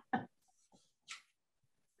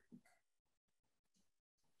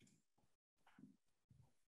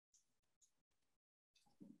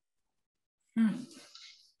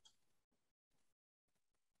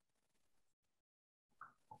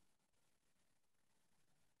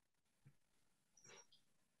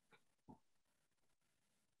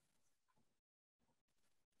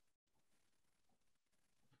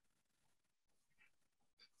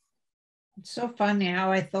 It's so funny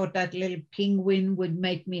how I thought that little penguin would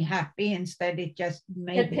make me happy. Instead, it just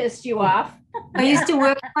made It pissed you off. Are you still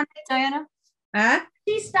working on it, Diana? Huh?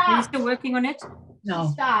 She Are you stopped. still working on it? No.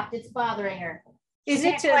 She stopped. It's bothering her. Is She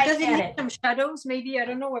it, can't quite does it get need some shadows? Maybe, I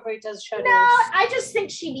don't know whether it does shadows. No, I just think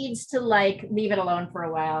she needs to like leave it alone for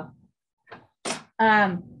a while.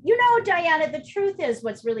 You know, Diana, the truth is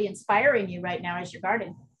what's really inspiring you right now is your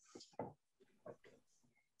garden.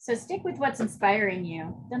 So stick with what's inspiring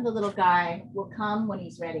you. Then the little guy will come when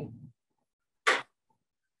he's ready.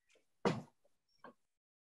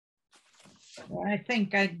 Well, I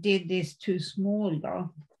think I did this too small though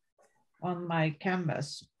on my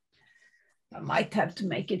canvas. I might have to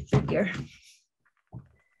make it bigger.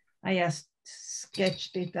 I just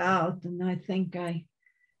sketched it out and I think I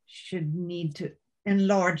should need to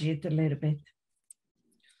enlarge it a little bit.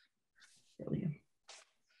 Show you.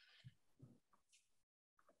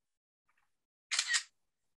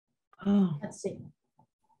 Oh, Let's see.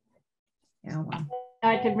 yeah, well.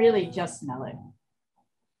 I can really just smell it.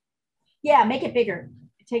 Yeah, make it bigger.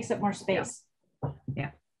 It takes up more space. Yeah.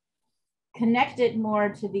 Connect it more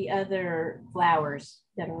to the other flowers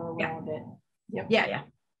that are around it. Yep. Yeah.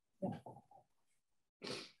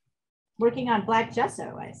 Working on black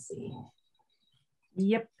gesso, I see.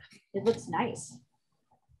 Yep. It looks nice.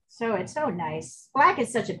 So it's so nice. Black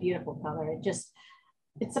is such a beautiful color.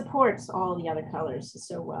 It supports all the other colors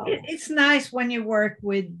so well. It's nice when you work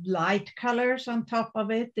with light colors on top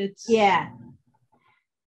of it. Yeah.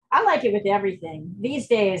 I like it with everything. These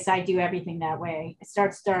days, I do everything that way. It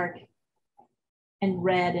starts dark and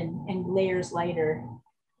red and layers lighter.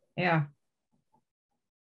 Yeah.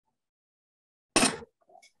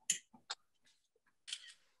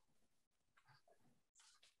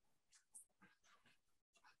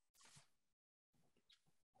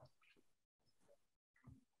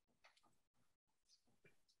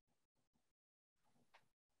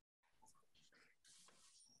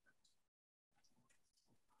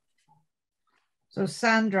 So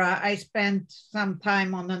Sandra, I spent some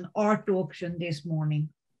time on an art auction this morning.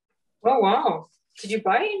 Oh, wow. Did you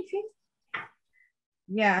buy anything?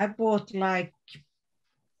 Yeah, I bought like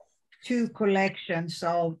 2 collections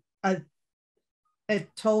of a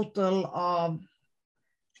total of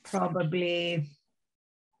probably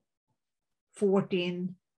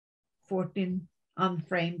 14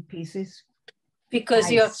 unframed pieces. Because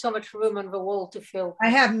Nice. you have so much room on the wall to fill. I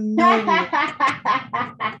have no room.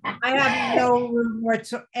 I have no room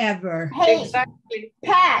whatsoever. Hey, Exactly.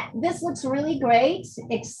 Pat, this looks really great,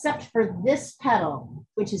 except for this petal,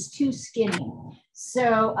 which is too skinny.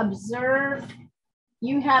 So observe,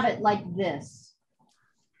 you have it like this,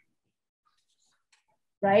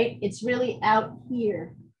 right? It's really out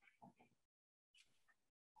here.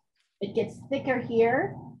 It gets thicker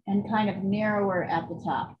here and kind of narrower at the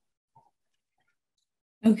top.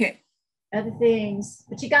 Okay. Other things,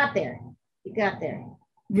 but you got there. You got there.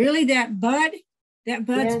 Really, that bud? That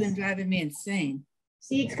bud's Yes. been driving me insane.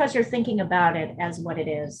 See, it's because you're thinking about it as what it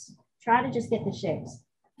is. Try to just get the shapes.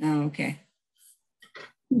 Oh, okay.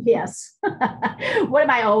 Yes. What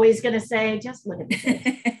am I always going to say? Just look at the shapes.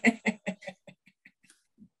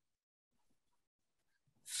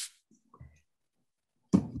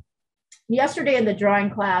 Yesterday in the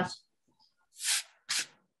drawing class,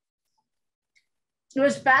 it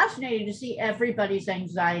was fascinating to see everybody's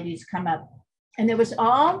anxieties come up. And it was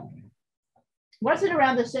all, wasn't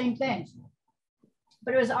around the same things,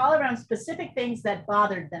 but it was all around specific things that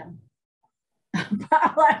bothered them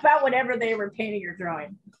about whatever they were painting or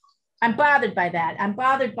drawing. I'm bothered by that. I'm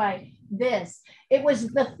bothered by this. It was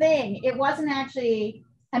the thing. It wasn't actually,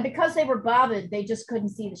 and because they were bothered, they just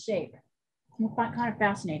couldn't see the shape. Kind of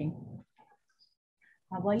fascinating.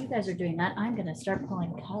 While you guys are doing that, I'm going to start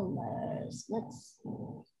pulling colors. Let's see.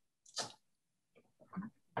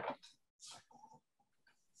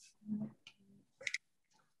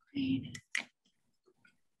 Green.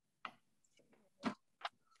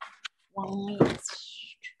 White.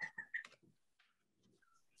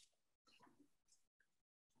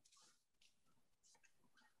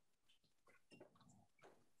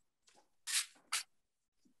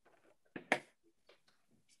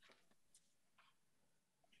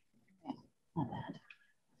 Not bad.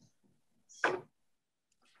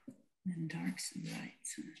 And darks and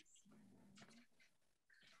lights.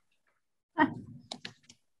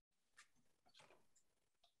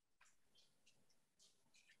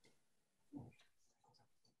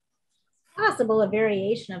 Possible a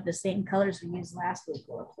variation of the same colors we used last week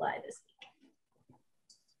will apply this week.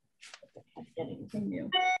 Can't get anything new.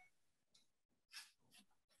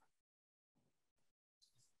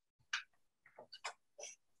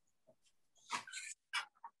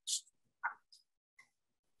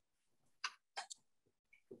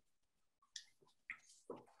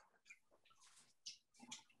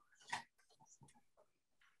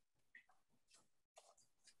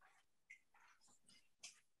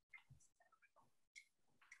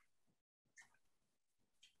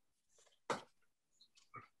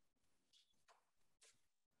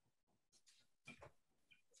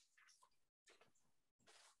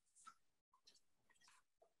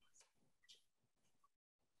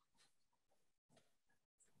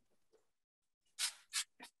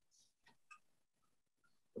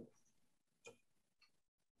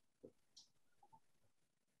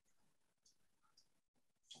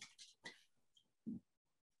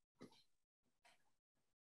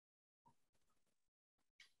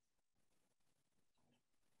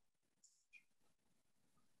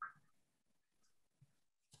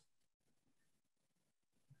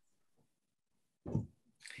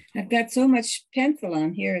 I've got so much pencil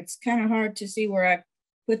on here, it's kind of hard to see where I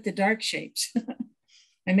put the dark shapes.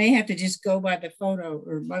 I may have to just go by the photo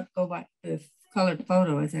or go by the colored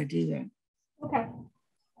photo as I do that. Okay.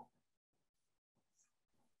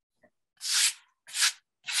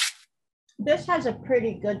 This has a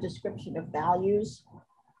pretty good description of values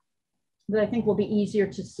that I think will be easier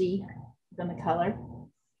to see than the color.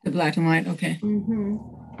 The black and white, okay. Mm-hmm.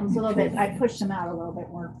 It's a little bit, I pushed them out a little bit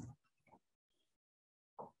more.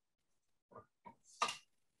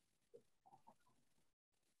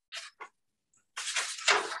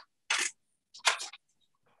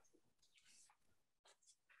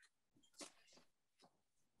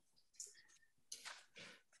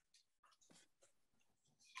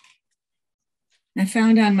 I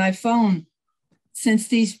found on my phone, since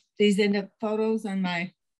these end up photos on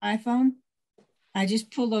my iPhone, I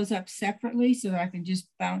just pull those up separately so that I can just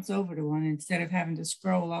bounce over to one instead of having to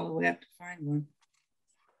scroll all the way up to find one.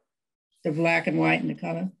 The black and white and the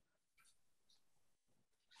color.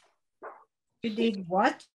 You did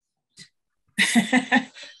what?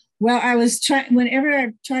 Well, I was trying, whenever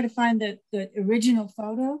I try to find the original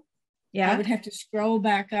photo, I would have to scroll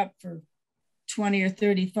back up for 20 or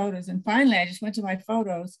 30 photos. And finally, I just went to my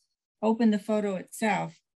photos, opened the photo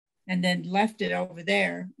itself, and then left it over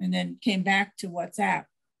there, and then came back to WhatsApp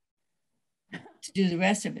to do the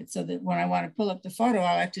rest of it. So that when I want to pull up the photo,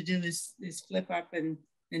 all I have to do is flip up and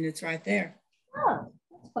it's right there. Oh,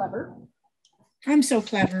 that's clever. I'm so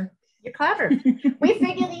clever. You're clever. We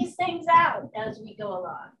figure these things out as we go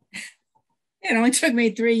along. It only took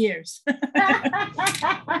me 3 years.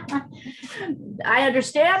 I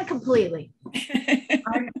understand completely.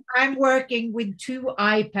 I'm working with 2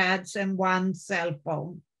 iPads and 1 cell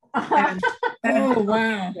phone. Oh,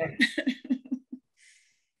 wow.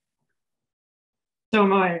 So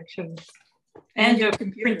am I, actually. And your a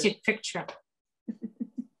computer. printed picture.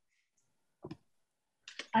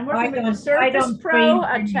 I'm working with a Surface Pro,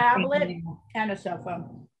 a tablet, and a cell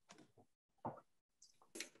phone.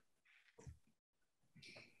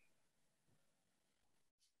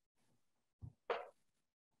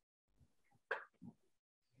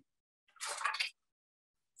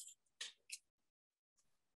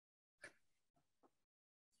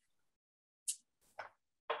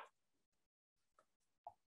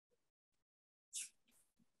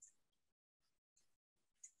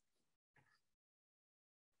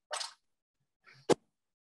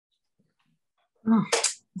 Oh,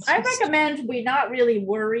 I recommend we not really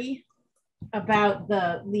worry about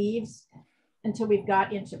the leaves until we've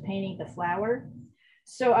got into painting the flower.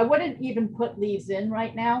 So I wouldn't even put leaves in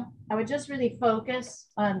right now. I would just really focus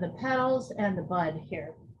on the petals and the bud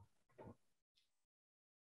here.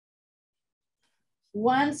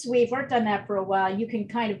 Once we've worked on that for a while, you can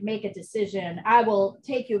kind of make a decision. I will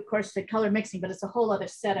take you, of course, to color mixing, but it's a whole other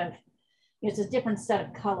set of, it's a different set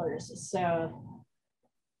of colors. So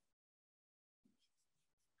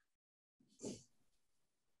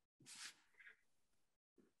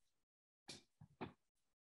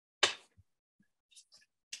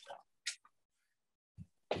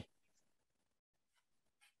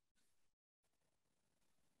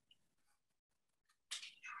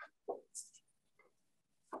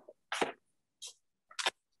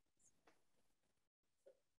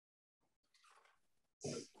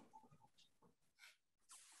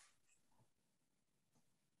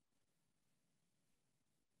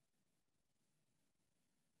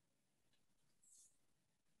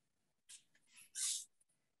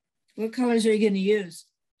What colors are you going to use?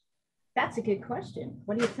 that's a good question.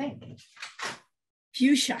 What do you think?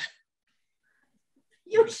 Fuchsia.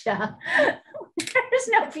 Fuchsia. There's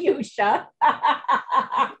no fuchsia.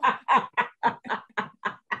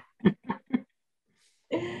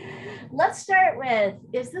 Let's start with,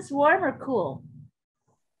 is this warm or cool?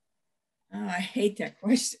 Oh, I hate that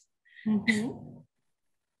question. Mm-hmm.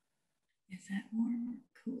 Is that warm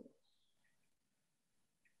or cool?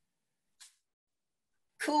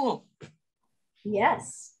 Cool.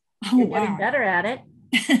 Yes. Oh, You're wow. getting better at it.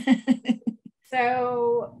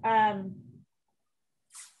 So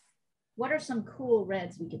what are some cool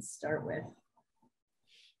reds we could start with?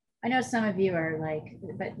 I know some of you are like,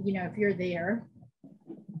 but you know, if you're there,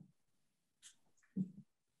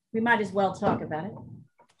 we might as well talk about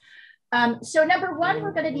it. So number one,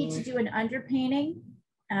 we're going to need to do an underpainting.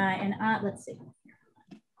 Let's see.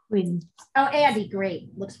 Queen. Oh, Andy, great.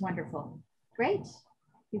 Looks wonderful. Great.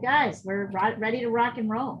 You guys, we're ready to rock and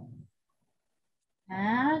roll.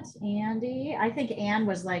 That, Andy. I think Anne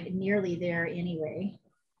was like nearly there anyway.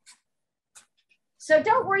 So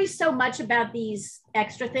don't worry so much about these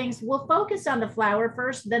extra things. We'll focus on the flower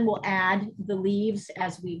first, then we'll add the leaves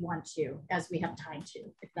as we want to, as we have time to,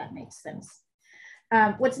 if that makes sense.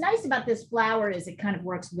 What's nice about this flower is it kind of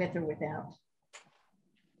works with or without.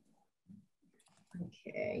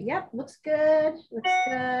 Okay, yep, looks good, looks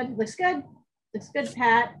good, looks good, looks good,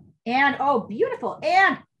 Pat. And, oh, beautiful,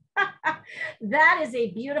 and that is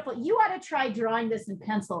a beautiful, you ought to try drawing this in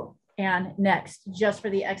pencil, and next, just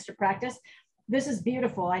for the extra practice. This is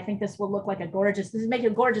beautiful. I think this will look like a gorgeous, this is making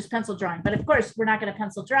a gorgeous pencil drawing, but of course, we're not gonna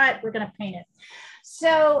pencil draw it, we're gonna paint it.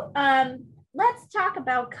 So let's talk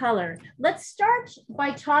about color. Let's start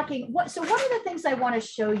by talking, so one of the things I wanna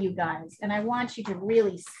show you guys, and I want you to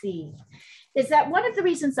really see, is that one of the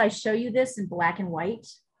reasons I show you this in black and white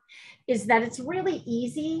is that it's really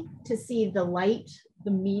easy to see the light,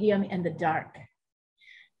 the medium, and the dark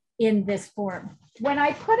in this form. When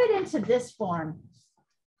I put it into this form,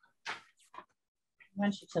 I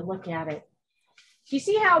want you to look at it. Do you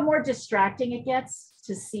see how more distracting it gets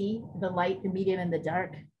to see the light, the medium, and the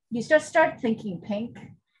dark? You just start thinking pink,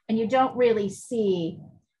 and you don't really see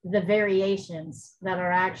the variations that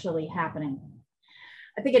are actually happening.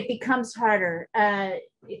 I think it becomes harder.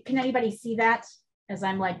 Can anybody see that as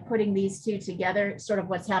I'm like putting these two together, sort of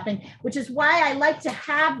what's happening, which is why I like to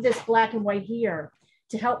have this black and white here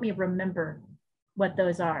to help me remember what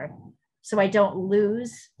those are, so I don't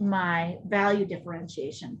lose my value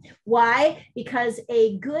differentiation. Why? Because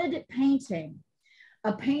a good painting,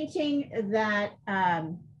 a painting that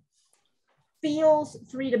feels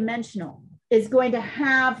three-dimensional, is going to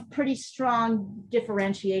have pretty strong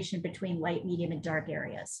differentiation between light, medium, and dark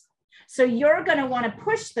areas. So you're going to want to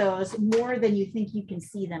push those more than you think you can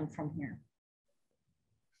see them from here.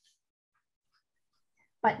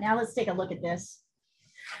 But now let's take a look at this.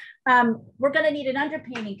 We're going to need an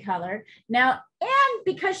underpainting color. Now, and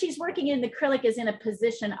because she's working in acrylic, is in a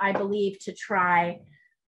position, I believe, to try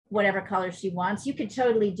whatever color she wants. You could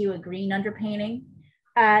totally do a green underpainting.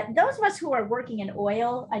 Those of us who are working in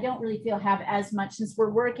oil, I don't really feel have as much, since we're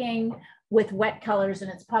working with wet colors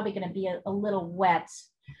and it's probably going to be a little wet.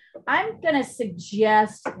 I'm going to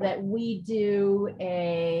suggest that we do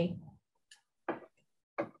a,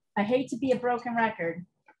 I hate to be a broken record.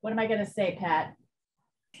 What am I going to say, Pat?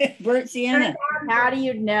 Burnt sienna. How do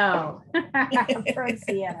you know? Burnt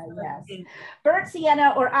sienna, yes. Burnt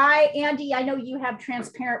sienna, or Andy, I know you have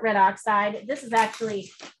transparent red oxide. This is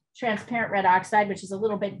actually transparent red oxide, which is a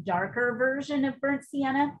little bit darker version of burnt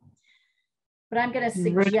sienna. But I'm going to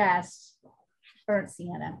suggest burnt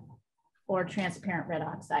sienna or transparent red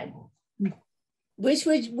oxide. Which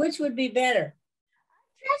would be better?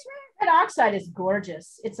 Transparent red oxide is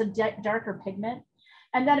gorgeous. It's a darker pigment.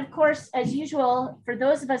 And then, of course, as usual, for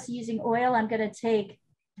those of us using oil, I'm going to take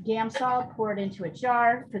Gamsol, pour it into a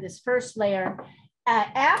jar for this first layer.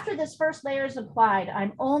 After this first layer is applied,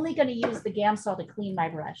 I'm only going to use the Gamsol to clean my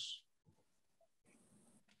brush.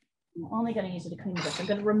 I'm only going to use it to clean the brush. I'm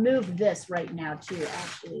going to remove this right now too,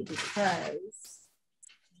 actually, because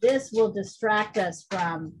this will distract us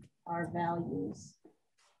from our values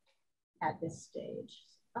at this stage.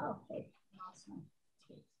 Oh, okay, awesome.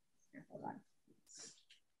 Here, hold on.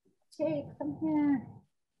 Tape from here.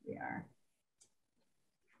 We are.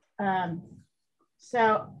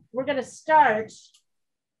 So we're going to start.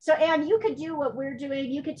 So Anne, you could do what we're doing.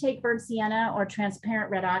 You could take burnt sienna or transparent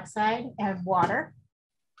red oxide and water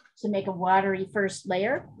to make a watery first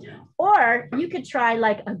layer, or you could try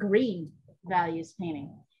like a green values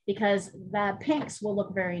painting, because the pinks will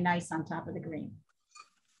look very nice on top of the green.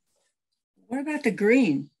 What about the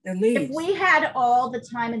green, the leaves? If we had all the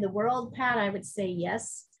time in the world, Pat, I would say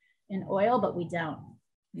yes in oil, but we don't.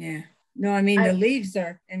 Yeah. No, I mean, the leaves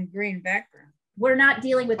are in green background. We're not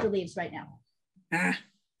dealing with the leaves right now. Ah.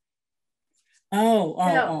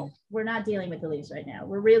 Oh. We're not dealing with the leaves right now.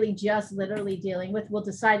 We're really just literally dealing with, we'll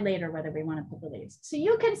decide later whether we want to put the leaves. So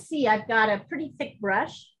you can see I've got a pretty thick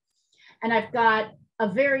brush and I've got a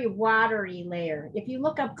very watery layer. If you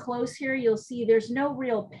look up close here, you'll see there's no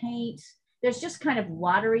real paint. There's just kind of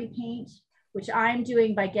watery paint, which I'm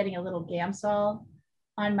doing by getting a little Gamsol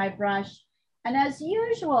on my brush. And as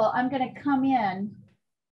usual, I'm going to come in,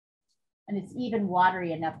 and it's even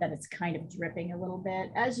watery enough that it's kind of dripping a little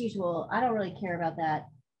bit. As usual, I don't really care about that.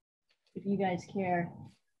 If you guys care,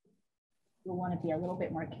 you'll want to be a little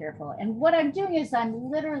bit more careful. And what I'm doing is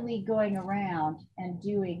I'm literally going around and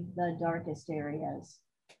doing the darkest areas.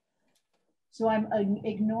 So I'm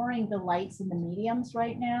ignoring the lights and the mediums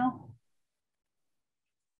right now.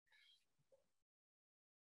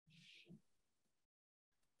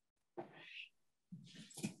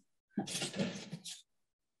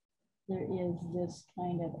 There is this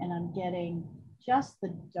kind of, and I'm getting just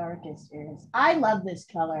the darkest areas. I love this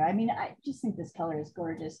color. I mean, I just think this color is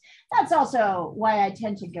gorgeous. That's also why I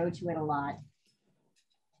tend to go to it a lot.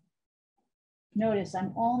 Notice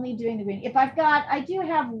I'm only doing the green. If I've got, I do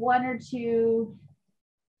have one or two.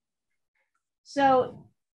 So,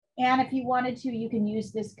 Anne, if you wanted to, you can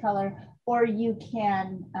use this color, or you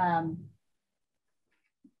can,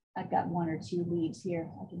 I've got one or two leaves here.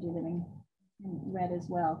 I can do them in red as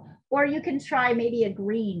well. Or you can try maybe a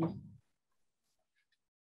green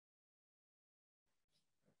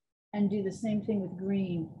and do the same thing with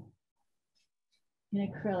green in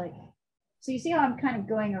acrylic. So you see how I'm kind of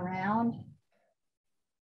going around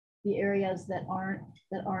the areas that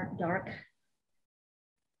aren't dark.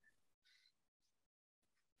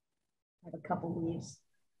 I have a couple leaves.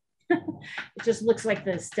 It just looks like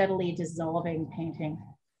the steadily dissolving painting.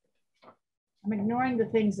 I'm ignoring the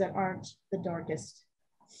things that aren't the darkest.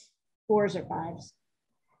 4s or 5s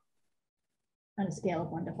on a scale of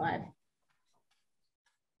 1 to 5.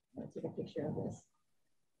 Let's take a picture of this.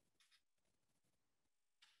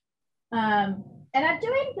 And I'm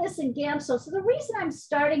doing this in Gamsol. So the reason I'm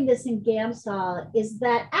starting this in Gamsol is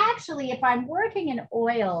that actually, if I'm working in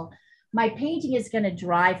oil, my painting is going to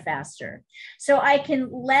dry faster. So I can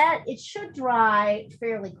it should dry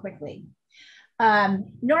fairly quickly.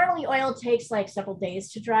 Normally oil takes like several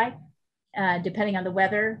days to dry, depending on the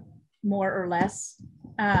weather, more or less.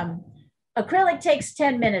 Acrylic takes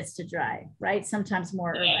 10 minutes to dry, right? Sometimes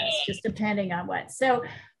more or less, just depending on what. So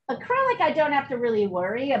acrylic, I don't have to really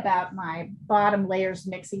worry about my bottom layers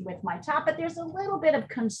mixing with my top, but there's a little bit of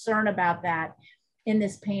concern about that in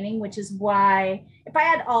this painting, which is why if I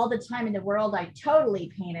had all the time in the world, I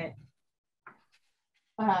totally paint it.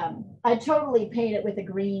 I totally paint it with a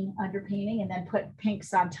green underpainting and then put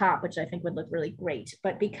pinks on top, which I think would look really great.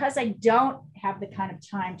 But because I don't have the kind of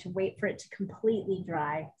time to wait for it to completely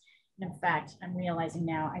dry, in fact, I'm realizing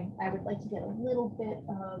now I would like to get a little bit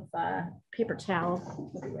of paper towel.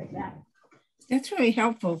 We'll be right back. That's really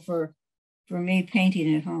helpful for me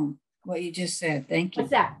painting at home, what you just said. Thank you.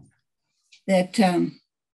 What's that? That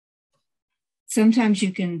sometimes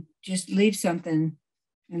you can just leave something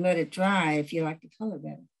and let it dry if you like the color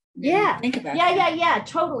better. Yeah. Think about that. Yeah,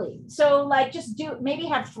 totally. So like just maybe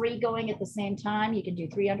have 3 going at the same time. You can do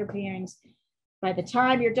 3 underpaintings. By the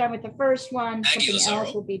time you're done with the first one, something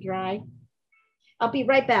else will be dry. I'll be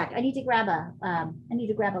right back. I need to grab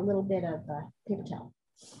a little bit of paper towel.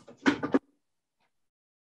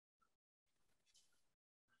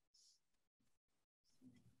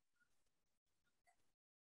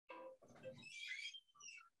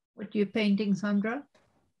 What are you painting, Sandra?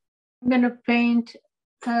 I'm going to paint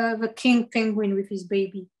the king penguin with his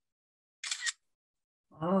baby.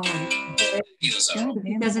 Oh,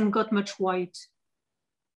 it hasn't got much white.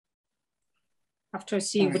 After I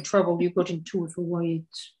see the trouble you got into with the white.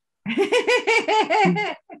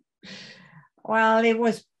 Well, it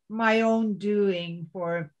was my own doing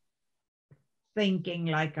for thinking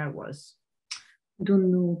like I was. I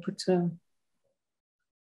don't know, but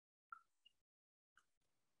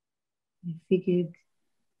I figured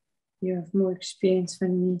you have more experience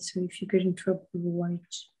than me, so if you get in trouble with the white,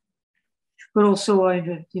 but also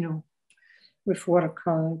I, with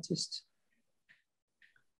watercolor, just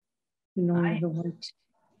the white.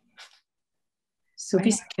 So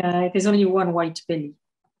this guy, there's only one white belly.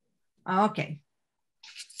 Okay.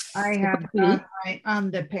 I have done my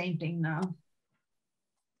underpainting now.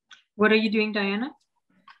 What are you doing, Diana?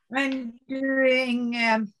 I'm doing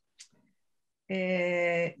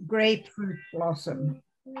grapefruit blossom.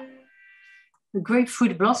 The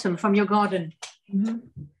grapefruit blossom from your garden. Mm-hmm.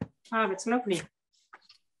 Oh, that's lovely.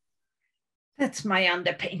 That's my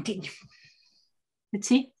underpainting. Let's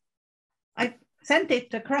see. I sent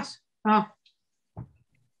it across. Oh,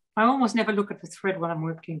 I almost never look at the thread when I'm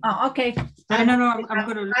working. Oh, okay. No, I'm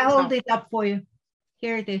going to look. I hold it up for you.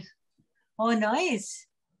 Here it is. Oh, nice.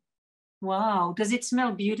 Wow. Does it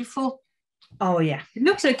smell beautiful? Oh, yeah. It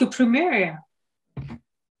looks like a Plumeria.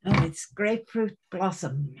 Oh, it's grapefruit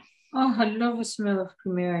blossom. Oh, I love the smell of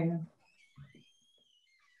Plumeria.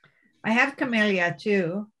 I have camellia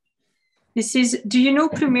too. This is, do you know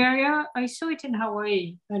Plumeria? I saw it in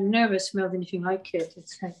Hawaii. I never smelled anything like it.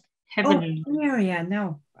 It's like heavenly. Oh, Plumeria,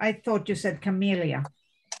 no. I thought you said camellia.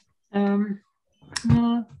 No.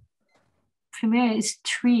 Plumeria is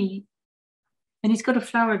tree. And it's got a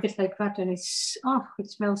flower a bit like that. And it's, it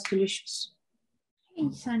smells delicious. Hey,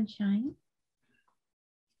 sunshine.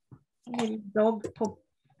 A little dog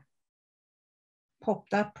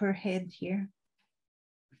popped up her head here.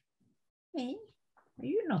 Hey, are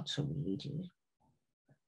you not so little?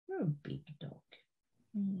 You're a big dog.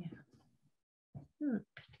 Yeah. You're a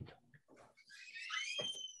big dog.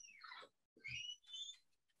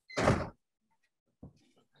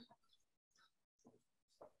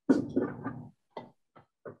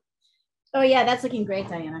 Oh yeah, that's looking great,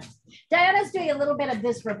 Diana. Diana's doing a little bit of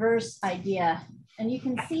this reverse idea. And you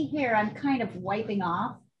can see here, I'm kind of wiping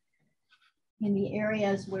off in the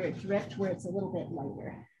areas where it dripped, where it's a little bit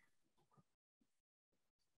lighter.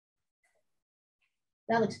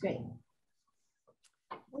 That looks great.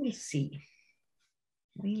 We'll see.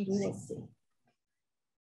 We'll see.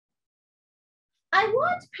 I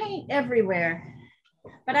want paint everywhere,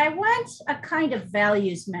 but I want a kind of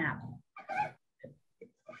values map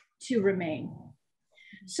to remain.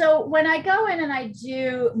 So when I go in and I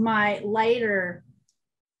do my lighter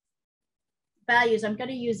values, I'm going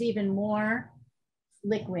to use even more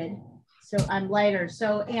liquid. So I'm lighter.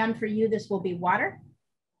 So, and for you, this will be water,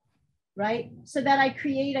 right? So that I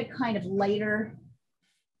create a kind of lighter.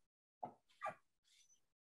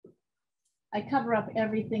 I cover up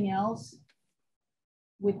everything else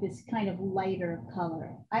with this kind of lighter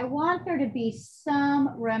color. I want there to be some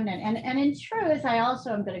remnant. And in truth, I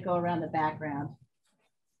also am going to go around the background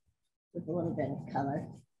with a little bit of color.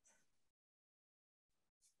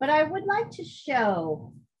 But I would like to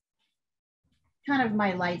show kind of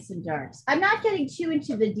my lights and darks. I'm not getting too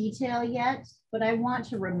into the detail yet, but I want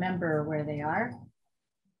to remember where they are.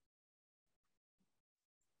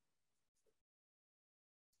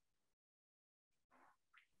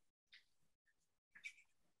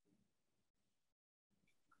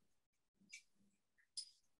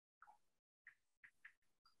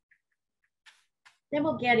 Then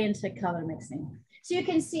we'll get into color mixing. So you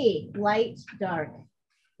can see light, dark,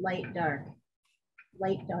 light, dark,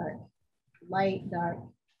 light, dark, light, dark,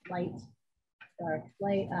 light, dark,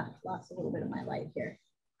 light. Lost a little bit of my light here.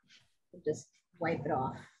 We'll just wipe it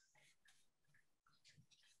off.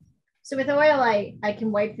 So with oil light, I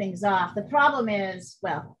can wipe things off. The problem is,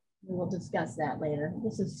 well, we'll discuss that later.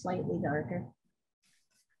 This is slightly darker.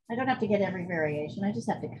 I don't have to get every variation. I just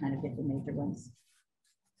have to kind of get the major ones.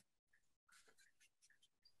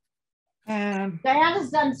 Diana's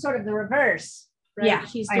done sort of the reverse, right? Yeah,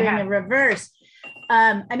 she's doing the reverse.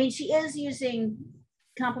 I mean, she is using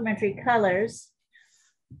complementary colors.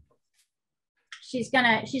 She's done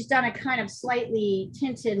a kind of slightly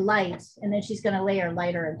tinted light, and then she's gonna layer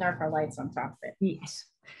lighter and darker lights on top of it. Yes.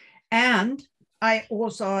 And I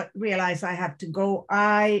also realized I have to go.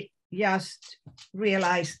 I just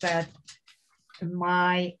realized that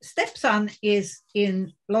my stepson is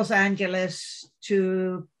in Los Angeles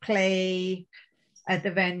to play at the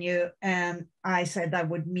venue, and I said I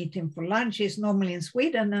would meet him for lunch. He's normally in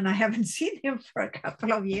Sweden, and I haven't seen him for a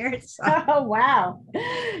couple of years. So. Oh, wow.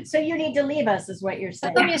 So you need to leave us, is what you're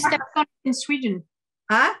saying. How come your stepson is in Sweden?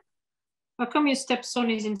 Huh? How come your stepson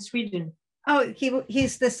is in Sweden? Oh,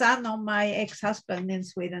 he's the son of my ex-husband in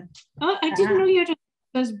Sweden. Oh, I didn't know you had a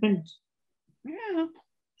husband. Yeah.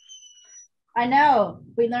 I know.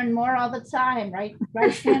 We learn more all the time, right?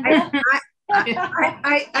 Right, Sandra?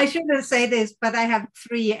 I shouldn't say this, but I have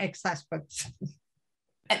 3 ex-husbands.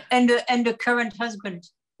 And the current husband.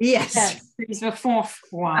 Yes. Yes. He's the 4th.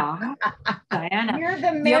 Wow. Diana. You're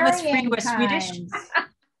the The other 3 marrying were Swedish. kinds.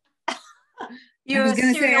 I You're was a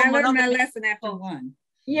going to say, serial I learned my monogamous lesson after couple. one.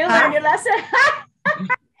 You learned your lesson.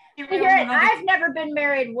 Serial I've monogamous. never been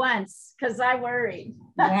married once because I worried.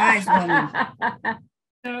 Wise woman.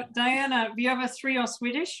 So, Diana, the other 3 are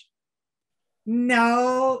Swedish?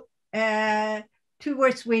 No, 2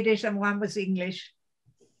 were Swedish and 1 was English.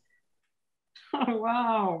 Oh,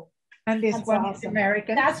 wow. And this That's one is awesome.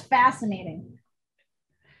 American. That's fascinating.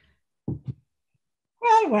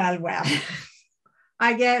 Well.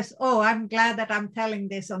 I guess, I'm glad that I'm telling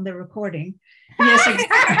this on the recording. Yes,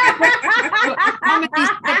 exactly. How many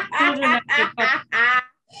stepchildren have you got?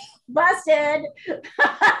 Busted.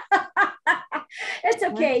 It's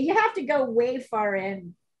okay. You have to go way far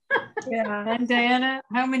in. Yeah. And Diana,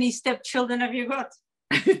 how many stepchildren have you got?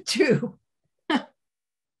 2.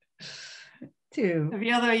 2.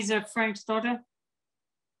 The other is Frank's daughter.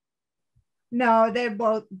 No, they're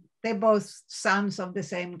both sons of the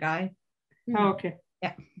same guy. Oh, okay.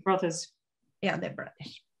 Yeah. Brothers. Yeah, they're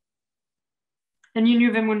brothers. And you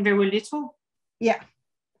knew them when they were little? Yeah.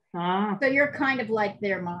 Ah. So you're kind of like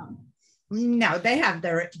their mom. No, they have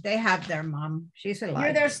their mom. She's alive.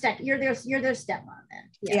 You're their stepmom then.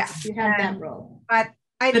 Yes, you have that role. But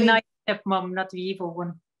The nice stepmom, not the evil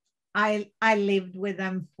one. I lived with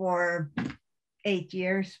them for 8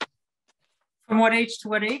 years. From what age to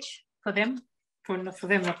what age for them? Not for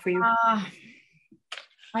them, not for you.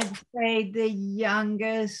 I'd say the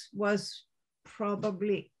youngest was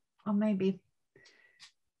probably, or maybe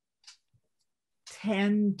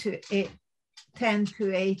 10 to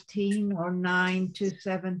 18 or 9 to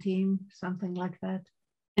 17, something like that.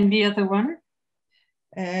 And the other one?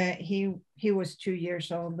 He was 2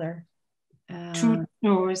 years older.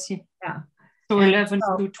 No, is he? Yeah. So 11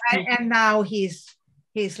 so, to 20. and now he's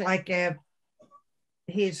like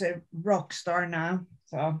he's a rock star now.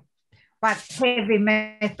 So, but heavy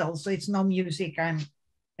metal, so it's no music.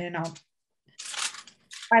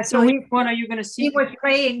 So which one are you going to see? He was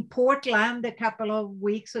playing Portland a couple of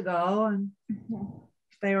weeks ago, and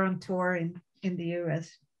they're on tour in the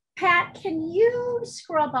US. Pat, can you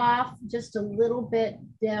scrub off just a little bit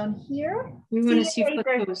down here? We want to see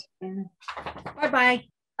photos. Bye-bye.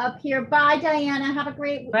 Up here. Bye, Diana. Have a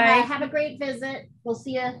great have a great visit. We'll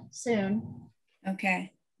see you soon.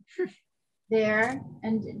 Okay. There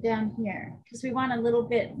and down here, because we want a little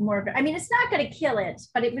bit more. I mean, it's not going to kill it,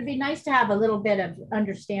 but it would be nice to have a little bit of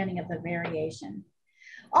understanding of the variation.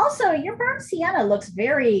 Also, your burnt sienna looks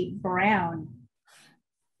very brown.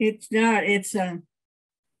 It's not. It's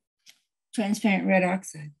transparent red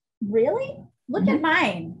oxide. Really? Look at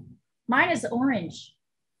mine. Mine is orange.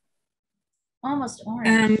 Almost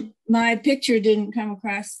orange. My picture didn't come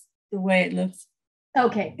across the way it looks.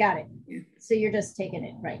 Okay, got it. Yeah. So you're just taking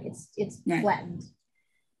it, right? It's right. flattened.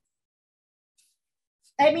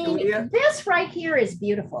 I mean, this right here is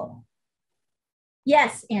beautiful.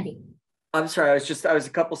 Yes, Andy. I'm sorry, I was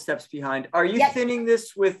a couple steps behind. Are you thinning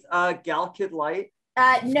this with Galkyd Light?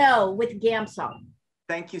 No, with Gamsol.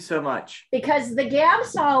 Thank you so much. Because the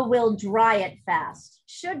Gamsol will dry it fast.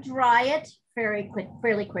 Should dry it fairly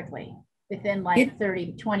quickly, within like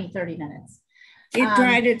 20, 30 minutes. It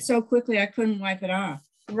dried it so quickly I couldn't wipe it off.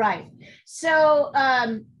 Right. So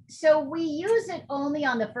so we use it only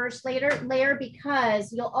on the first layer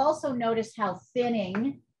because you'll also notice how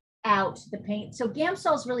thinning out the paint. So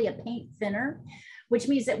Gamsol is really a paint thinner, which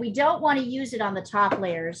means that we don't want to use it on the top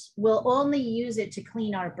layers. We'll only use it to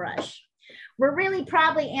clean our brush. We're really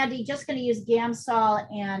probably, Andy, just going to use Gamsol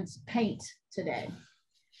and paint today,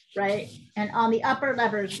 right? And on the upper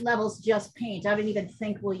levels, just paint. I don't even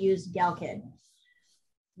think we'll use Galkyd.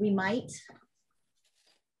 We might,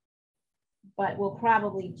 but we'll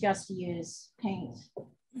probably just use paint.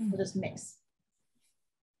 We'll just mix.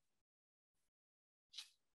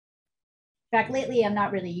 In fact, lately I'm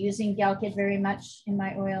not really using Galkyd very much in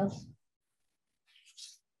my oils.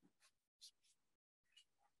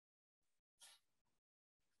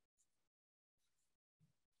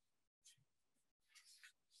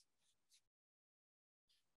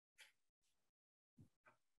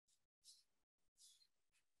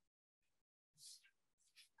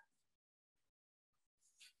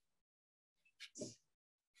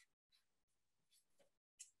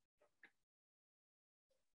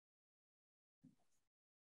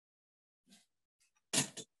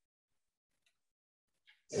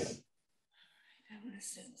 I want to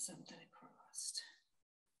send something across.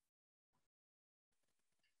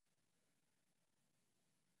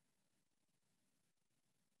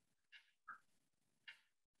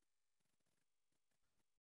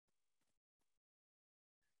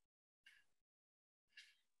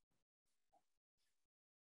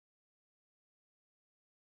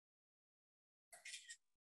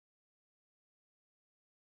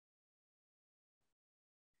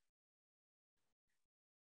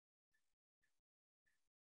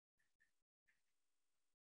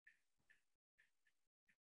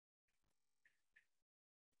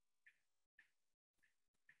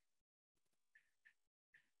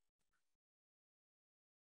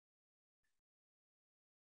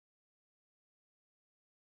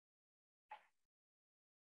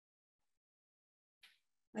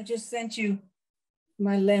 I just sent you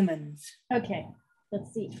my lemons. Okay,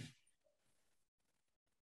 let's see.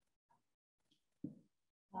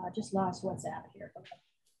 Just lost WhatsApp here. Okay.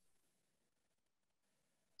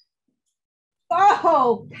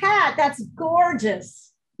 Oh, Pat, that's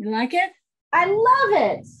gorgeous. You like it? I love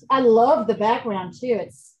it. I love the background too.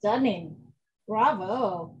 It's stunning.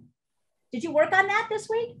 Bravo. Did you work on that this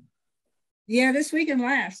week? Yeah, this week and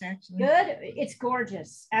last, actually. Good. It's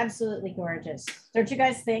gorgeous. Absolutely gorgeous. Don't you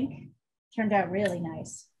guys think? Turned out really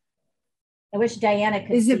nice. I wish Diana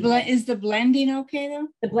could. Is the blending okay though?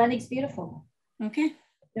 The blending's beautiful. Okay.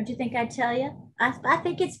 Don't you think I'd tell you? I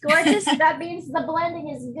think it's gorgeous. That means the blending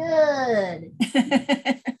is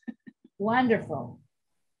good. Wonderful.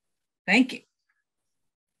 Thank you.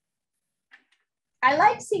 I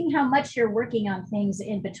like seeing how much you're working on things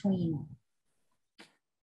in between.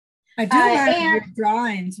 I do have your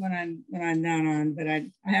drawings when I'm not on, but I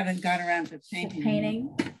haven't got around to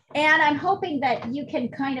painting. And I'm hoping that you can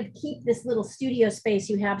kind of keep this little studio space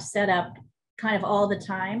you have set up kind of all the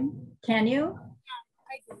time. Can you?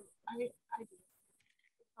 I do. I do.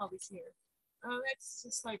 Always here. That's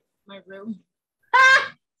just like my room.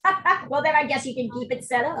 Well, then I guess you can keep it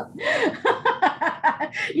set up.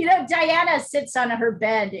 You know, Diana sits on her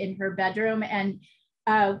bed in her bedroom, and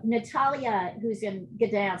Natalia, who's in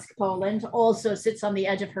Gdansk, Poland, also sits on the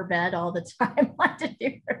edge of her bed all the time,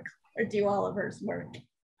 to do all of her work.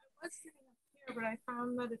 I was sitting up here, but I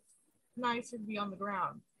found that it's nicer to be on the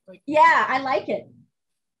ground. Like, yeah, I like it.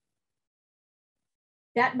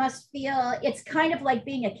 That must feel, it's kind of like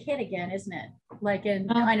being a kid again, isn't it? Like in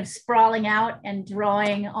kind of sprawling out and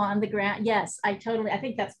drawing on the ground. Yes, I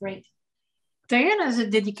think that's great. Diana has a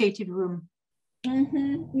dedicated room.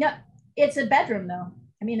 Mm-hmm. No, it's a bedroom though.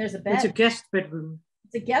 I mean, there's a bed. It's a guest bedroom.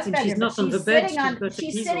 It's a guest bedroom. She's not on the bed.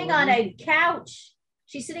 She's sitting on a couch.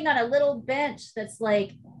 She's sitting on a little bench that's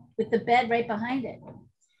like with the bed right behind it.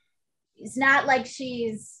 It's not like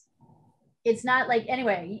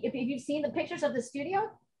anyway, if you've seen the pictures of the studio.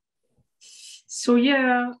 So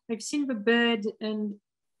yeah, I've seen the bed, and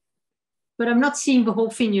But I'm not seeing the whole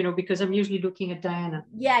thing, you know, because I'm usually looking at Diana.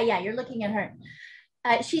 Yeah, you're looking at her.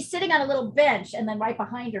 She's sitting on a little bench, and then right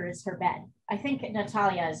behind her is her bed. I think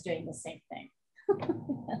Natalia is doing the same thing.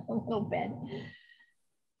 A little bed.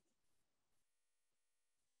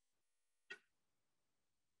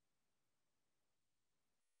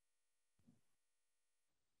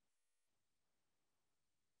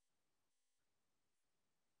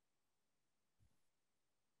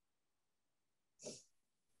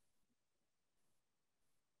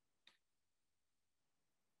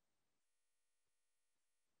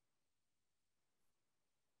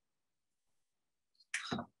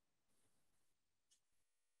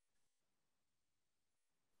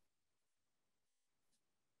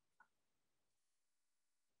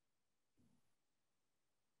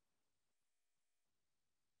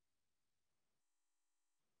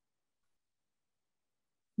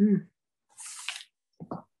 Mm.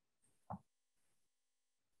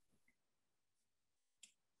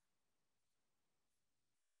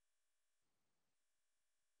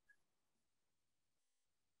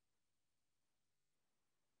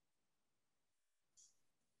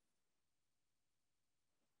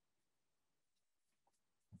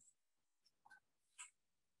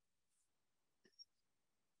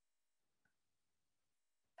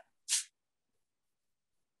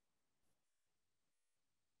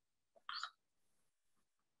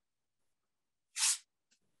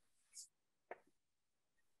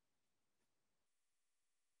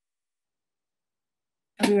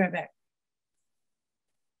 I'll be right back.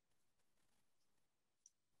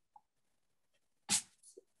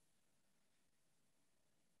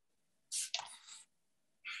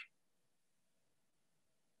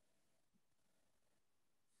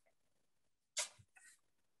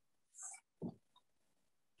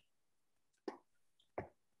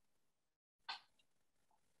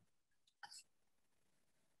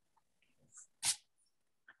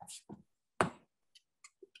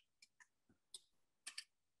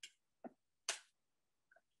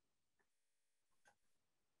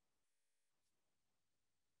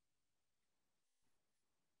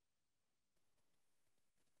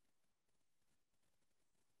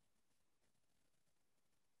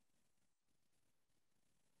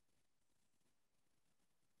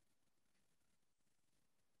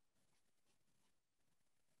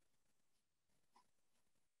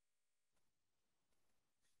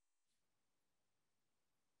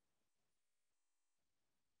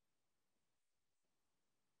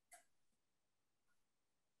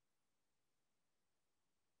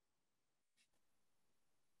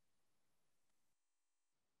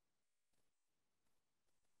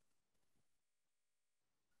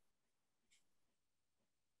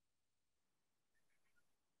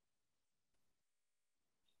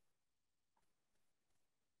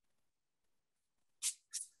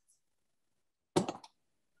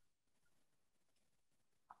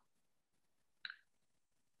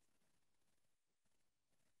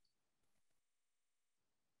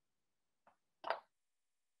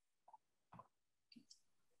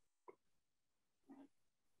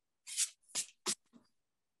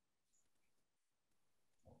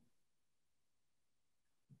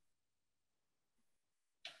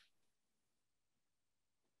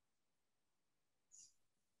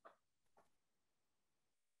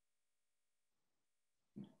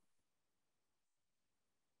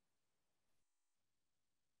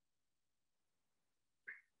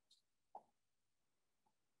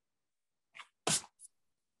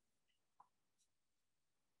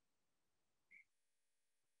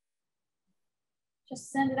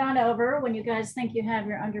 Just send it on over when you guys think you have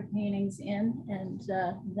your underpaintings in, and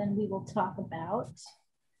then we will talk about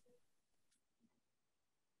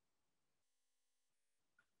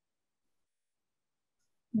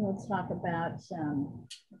we'll talk about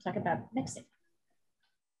mixing.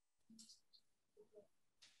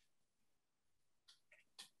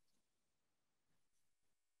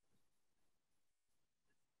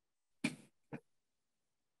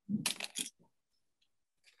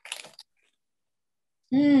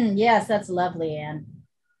 Yes, that's lovely, Anne.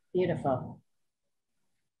 Beautiful.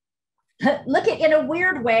 Look at, in a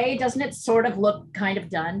weird way, doesn't it sort of look kind of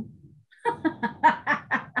done?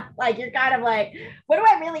 Like you're kind of like, what do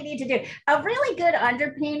I really need to do? A really good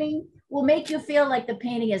underpainting will make you feel like the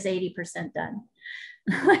painting is 80% done.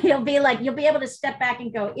 You'll be able to step back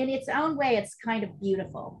and go, in its own way, it's kind of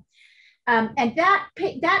beautiful. And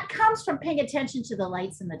that comes from paying attention to the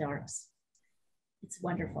lights and the darks. It's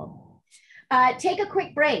wonderful. Take a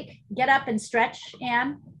quick break. Get up and stretch,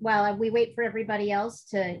 Anne, while we wait for everybody else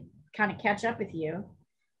to kind of catch up with you.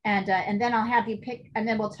 And then I'll have you pick, and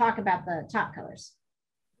then we'll talk about the top colors.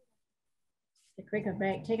 Take a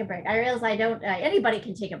break. Take a break. I realize I don't. Anybody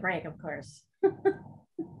can take a break, of course. It's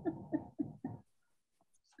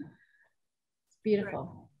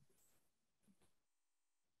beautiful.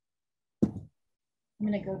 I'm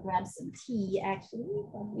gonna go grab some tea actually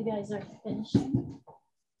while you guys are finishing.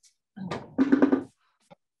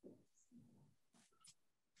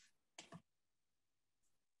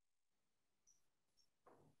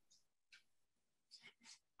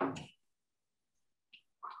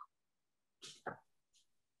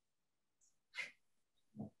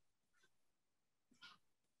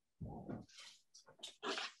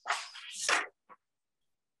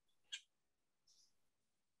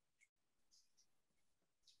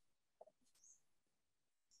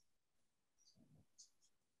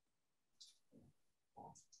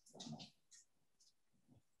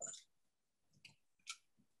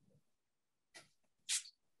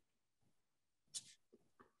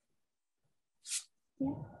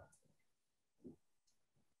 Yeah.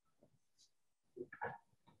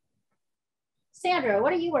 Sandra,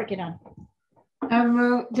 what are you working on?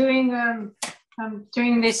 I'm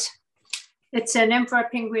doing this. It's an emperor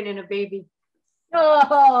penguin and a baby.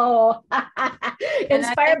 Oh,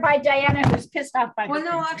 inspired by Diana, who's pissed off by. Well,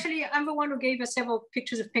 no, actually, I'm the one who gave her several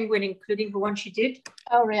pictures of penguin, including the one she did.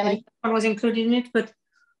 Oh, really? One was included in it, but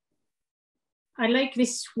I like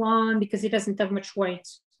this one because it doesn't have much white.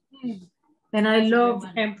 And I love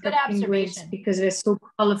emperor penguins because they're so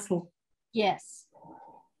colorful. Yes.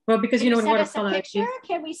 Well, because Can you know send what us a picture?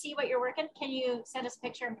 Can we see what you're working? Can you send us a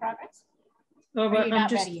picture in progress? Oh, but I'm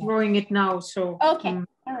just drawing it now, so okay.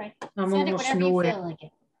 All right. I'm send it almost whenever nowhere. you feel like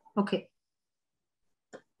it. Okay.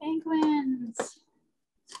 Penguins.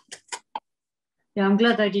 Yeah, I'm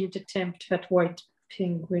glad I didn't attempt that white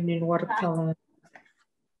penguin in watercolor.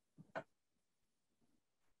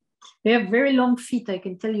 They have very long feet, I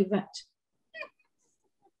can tell you that.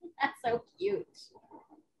 That's so cute.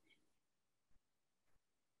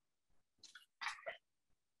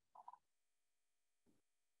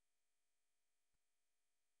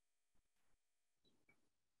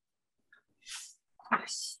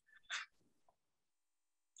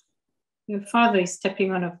 Your father is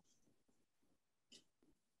stepping on a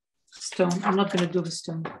stone. I'm not going to do the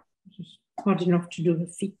stone. It's hard enough to do the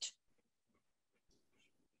feet.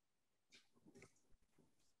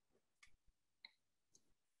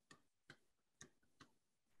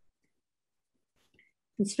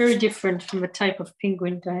 It's very different from the type of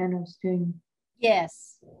penguin Diana's doing.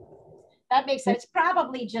 Yes, that makes sense. It's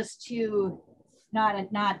probably just not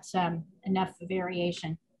enough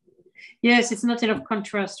variation. Yes, it's not enough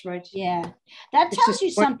contrast, right? Yeah, that tells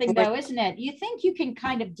you something though, isn't it? You think you can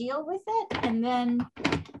kind of deal with it, and then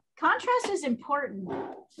contrast is important.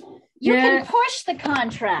 You can push the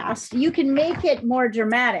contrast. You can make it more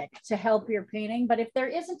dramatic to help your painting, but if there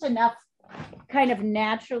isn't enough kind of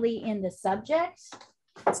naturally in the subject,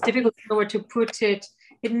 it's difficult to know where to put it.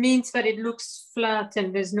 It means that it looks flat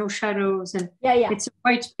and there's no shadows, and it's a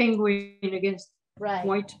white penguin against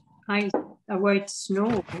white ice, a white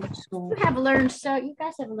snow. So you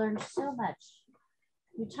guys have learned so much.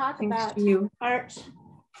 You talk about art.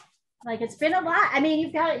 Like it's been a lot. I mean,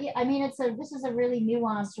 you've got. I mean, this is a really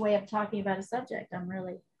nuanced way of talking about a subject. I'm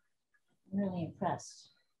really impressed.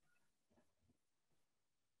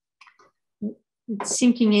 It's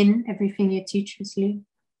sinking in everything you teach, Leslie.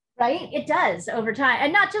 Right, it does over time,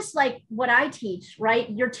 and not just like what I teach. Right,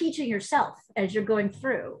 you're teaching yourself as you're going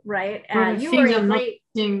through. Right, you were a great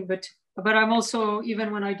thing, but I'm also,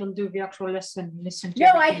 even when I don't do the actual lesson, listen to. No,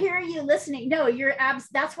 everything. I hear you listening. No, you're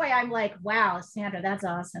that's why I'm like, wow, Sandra, that's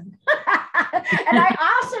awesome. And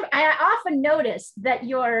I often notice that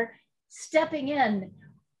you're stepping in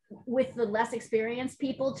with the less experienced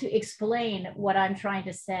people to explain what I'm trying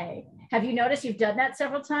to say. Have you noticed you've done that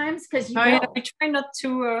several times? Because I try not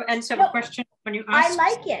to answer the question when you ask. I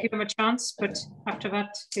like it. Give them a chance, but after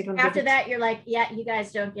that, they don't. After that, you're like, yeah, you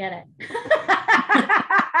guys don't get it.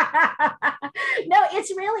 No,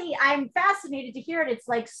 it's really, I'm fascinated to hear it. It's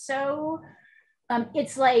like so,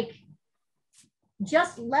 it's like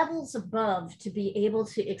just levels above to be able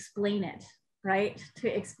to explain it. Right, to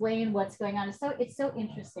explain what's going on. It's so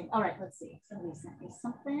interesting. All right, let's see. Somebody sent me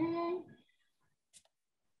something.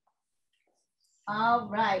 All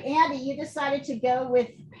right, Andy, you decided to go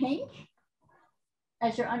with pink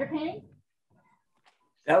as your underpainting?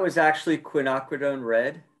 That was actually quinacridone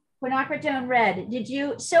red. Quinacridone red. Did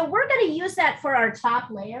you? So we're going to use that for our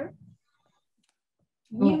top layer.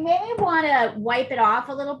 You may want to wipe it off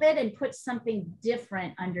a little bit and put something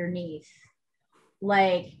different underneath,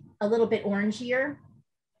 like a little bit orangier.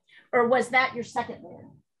 Or was that your second layer?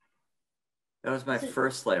 That was my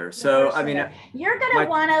first layer. So, I mean, you're going to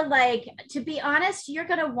want to, like, to be honest, you're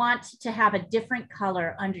going to want to have a different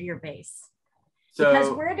color under your base. So,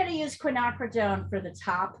 because we're going to use quinacridone for the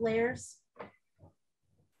top layers.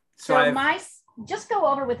 So just go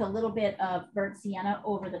over with a little bit of burnt sienna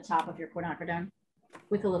over the top of your quinacridone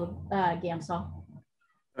with a little Gamsol.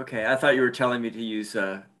 Okay, I thought you were telling me to use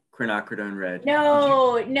quinacridone red.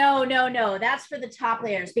 No. That's for the top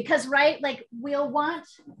layers because, right, like we want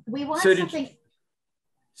something.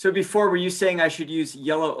 So before, were you saying I should use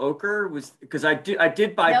yellow ochre? Because I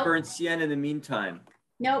did buy burnt sienna in the meantime.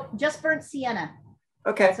 Nope, just burnt sienna.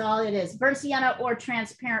 Okay. That's all it is. Burnt sienna or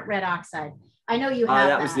transparent red oxide. I know you have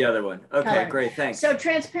that was the other one. Okay, color. Great, thanks. So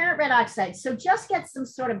transparent red oxide. So just get some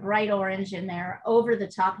sort of bright orange in there over the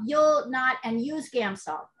top. You'll not, and use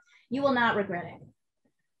Gamsol. You will not regret it.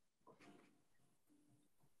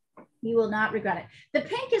 You will not regret it. The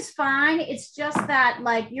pink is fine. It's just that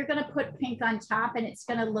like you're going to put pink on top and it's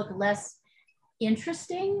going to look less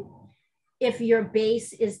interesting if your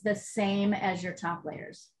base is the same as your top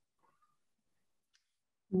layers.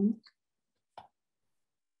 Mm-hmm.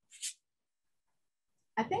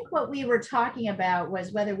 I think what we were talking about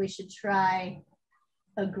was whether we should try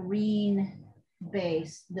a green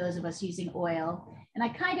base, those of us using oil. And I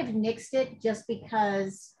kind of nixed it just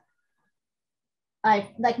because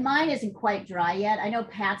like mine isn't quite dry yet. I know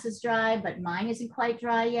Pat's is dry, but mine isn't quite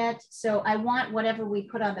dry yet. So I want whatever we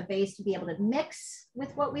put on the base to be able to mix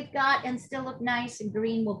with what we've got and still look nice. And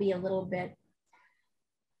green will be a little bit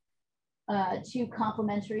too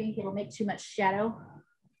complementary. It'll make too much shadow.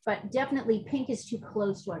 But definitely pink is too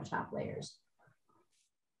close to our top layers.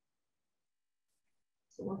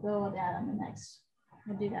 So we'll go with that on the next,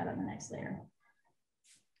 we'll do that on the next layer.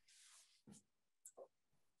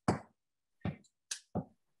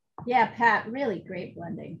 Yeah, Pat, really great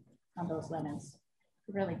blending on those lemons.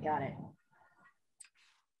 You really got it.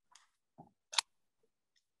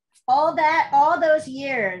 All those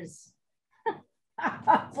years,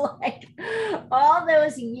 like all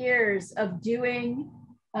those years of doing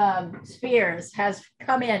spheres has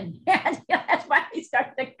come in and that's why we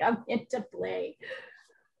start to come into play.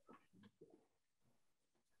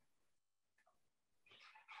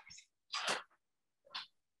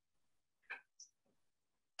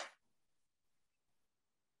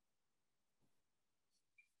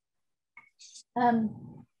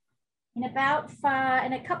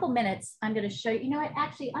 In a couple minutes, I'm going to show you, you know what,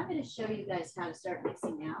 actually, I'm going to show you guys how to start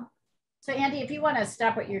mixing now. So Andy, if you want to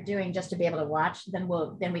stop what you're doing just to be able to watch, then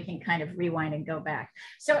we can kind of rewind and go back.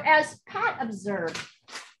 So as Pat observed,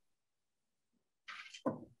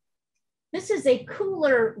 this is a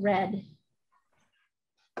cooler red.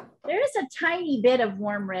 There is a tiny bit of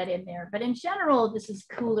warm red in there, but in general, this is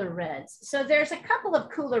cooler reds. So there's a couple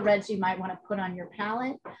of cooler reds you might want to put on your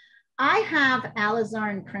palette. I have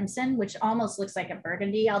alizarin crimson, which almost looks like a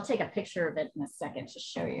burgundy. I'll take a picture of it in a second to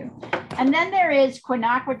show you. And then there is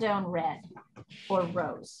quinacridone red or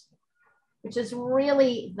rose, which is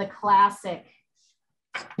really the classic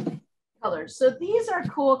colors. So these are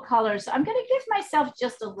cool colors. I'm going to give myself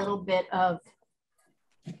just a little bit of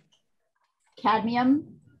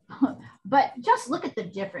cadmium, but just look at the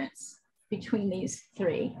difference between these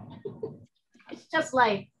three. It's just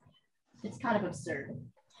like, it's kind of absurd.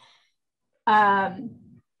 I'm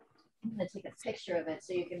going to take a picture of it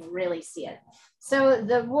so you can really see it. So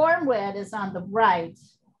the warm red is on the right.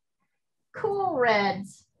 Cool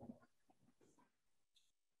reds.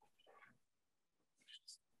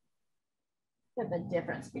 Look at the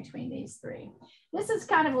difference between these three. This is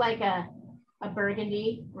kind of like a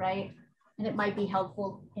burgundy, right? And it might be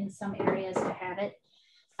helpful in some areas to have it.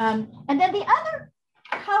 And then the other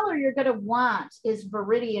color you're going to want is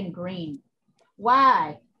Viridian green.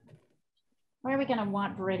 Why? Why are we going to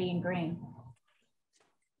want Viridian green?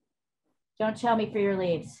 Don't tell me for your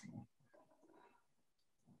leaves.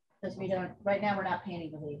 Because we don't, right now we're not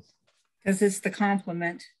painting the leaves. Because it's the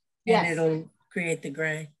complement and yes. It'll create the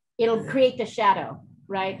gray. It'll create the shadow,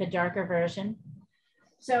 right? The darker version.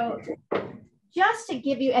 So just to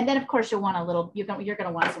give you, and then of course you'll want a little, you're going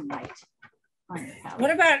to want some white on your palette.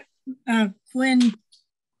 What about Quin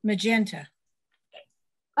magenta?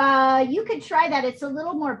 You could try that. It's a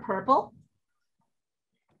little more purple.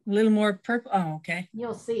 A little more purple. Oh, okay.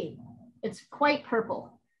 You'll see. It's quite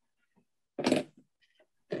purple. Try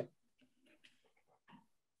to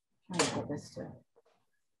get this to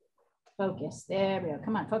focus. There we go.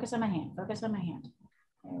 Come on, focus on my hand. Focus on my hand.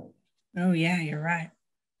 Oh, yeah, you're right.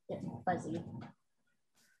 Getting fuzzy.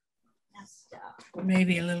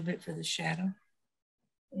 Maybe a little bit for the shadow.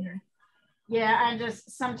 Yeah. Yeah, and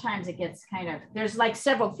just sometimes it gets kind of, there's like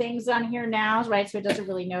several things on here now, right? So it doesn't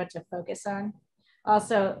really know what to focus on.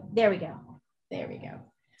 Also, there we go. There we go.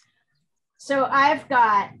 So I've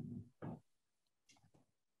got,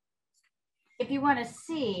 if you want to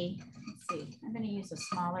see, let's see, I'm going to use a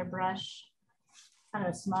smaller brush, kind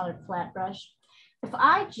of a smaller flat brush. If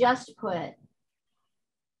I just put,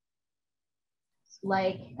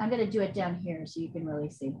 like, I'm going to do it down here so you can really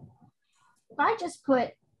see. If I just put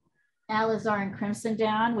alizarin crimson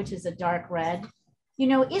down, which is a dark red, you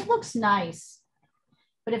know, it looks nice.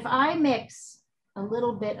 But if I mix a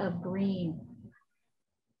little bit of green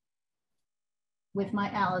with my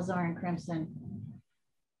alizarin crimson,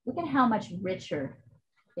 look at how much richer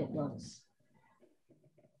it looks.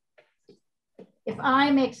 If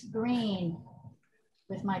I mix green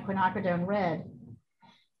with my quinacridone red,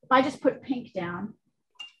 if I just put pink down,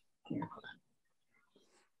 here, hold on.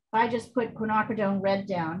 If I just put quinacridone red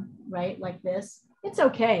down, right, like this, it's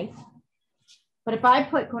okay. But if I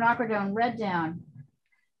put quinacridone red down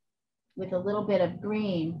with a little bit of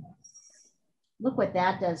green, look what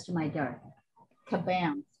that does to my dark.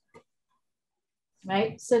 Kabam.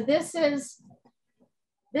 Right? So this is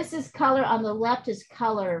color. On the left is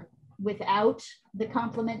color without the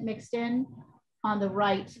complement mixed in. On the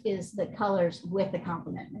right is the colors with the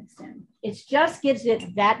complement mixed in. It just gives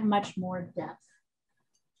it that much more depth.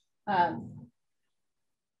 And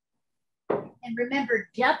remember,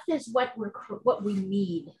 depth is what we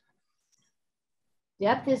need.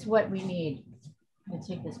 Depth is what we need. Let me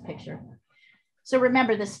take this picture. So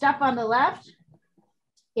remember, the stuff on the left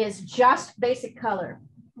is just basic color.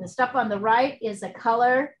 The stuff on the right is a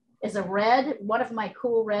color, is a red, one of my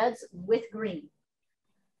cool reds with green.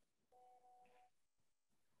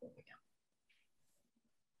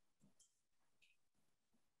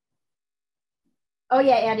 Oh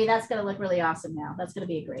yeah, Andy, that's gonna look really awesome now. That's gonna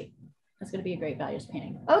be a great values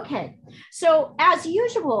painting. Okay, so as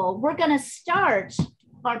usual, we're gonna start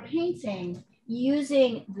our painting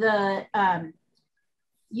using the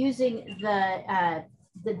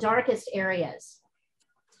darkest areas.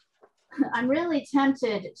 I'm really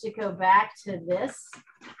tempted to go back to this,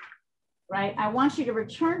 right? I want you to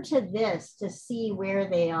return to this to see where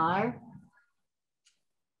they are.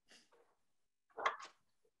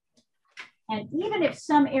 And even if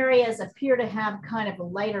some areas appear to have kind of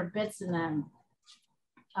lighter bits in them,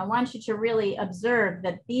 I want you to really observe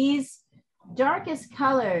that these darkest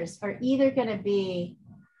colors are either going to be,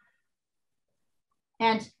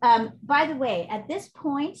 and by the way, at this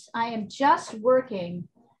point, I am just working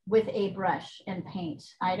with a brush and paint.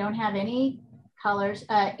 I don't have any colors,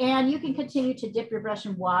 and you can continue to dip your brush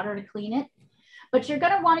in water to clean it, but you're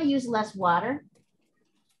going to want to use less water.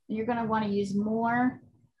 And you're going to want to use more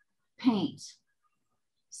paint.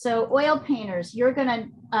 So oil painters, you're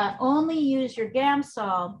going to only use your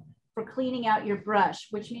Gamsol for cleaning out your brush,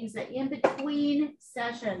 which means that in between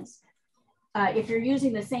sessions, if you're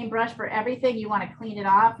using the same brush for everything, you want to clean it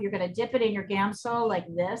off, you're going to dip it in your Gamsol like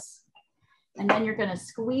this, and then you're going to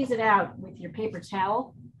squeeze it out with your paper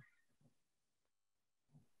towel,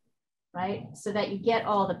 right? So that you get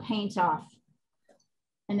all the paint off,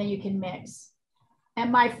 and then you can mix. And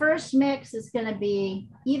my first mix is going to be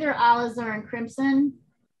either alizarin crimson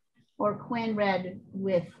or quin red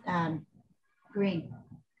with green.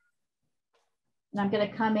 And I'm going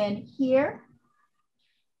to come in here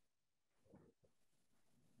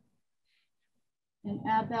and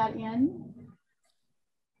add that in.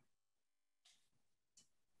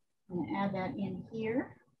 I'm going to add that in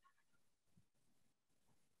here.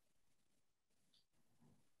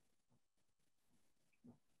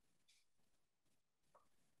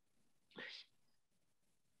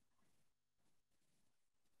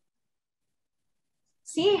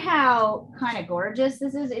 See how kind of gorgeous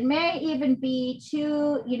this is? It may even be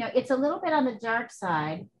too, you know, it's a little bit on the dark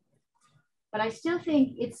side, but I still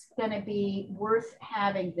think it's going to be worth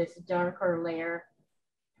having this darker layer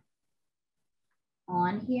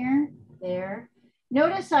on here, there.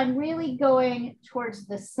 Notice I'm really going towards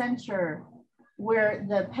the center where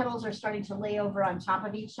the petals are starting to lay over on top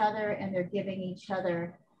of each other and they're giving each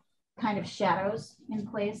other kind of shadows in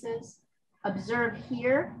places. Observe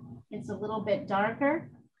here, it's a little bit darker,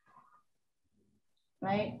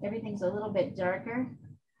 right? Everything's a little bit darker.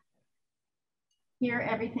 Here,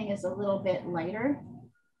 everything is a little bit lighter.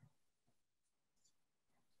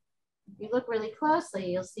 If you look really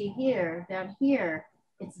closely, you'll see here, down here,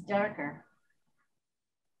 it's darker.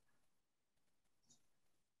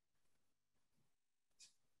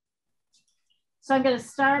 So I'm going to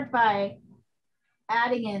start by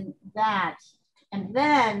adding in that, and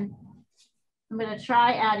then I'm going to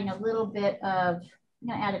try adding a little bit of I'm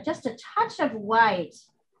gonna add just a touch of white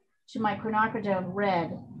to my quinacridone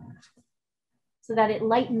red so that it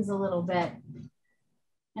lightens a little bit.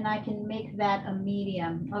 And I can make that a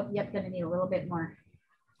medium. Oh, yep, gonna need a little bit more.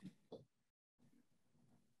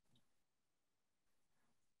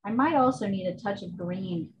 I might also need a touch of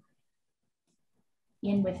green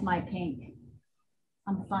in with my pink,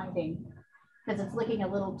 I'm finding, because it's looking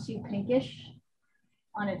a little too pinkish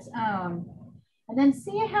on its own. And then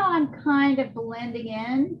see how I'm kind of blending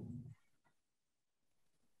in?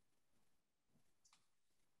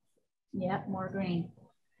 Yep, more green.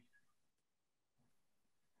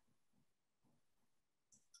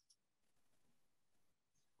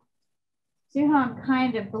 See how I'm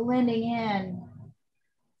kind of blending in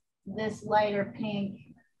this lighter pink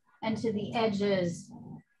and to the edges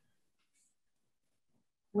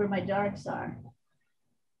where my darks are.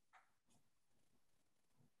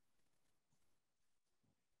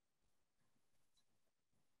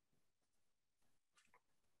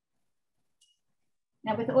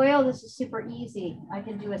 Now with oil, this is super easy. I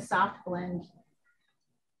can do a soft blend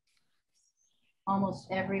almost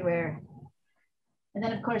everywhere. And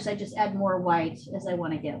then of course I just add more white as I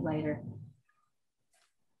want to get lighter.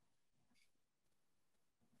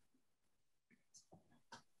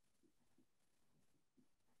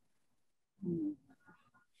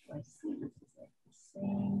 I see this is like the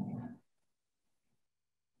same.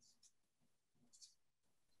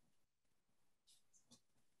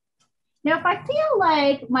 Now, if I feel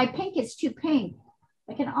like my pink is too pink,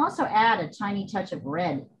 I can also add a tiny touch of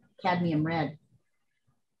red, cadmium red.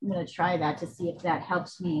 I'm gonna try that to see if that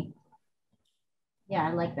helps me. Yeah,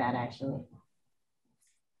 I like that actually.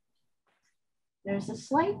 There's a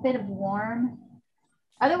slight bit of warm.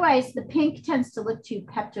 Otherwise, the pink tends to look too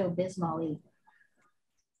Pepto-Bismol-y.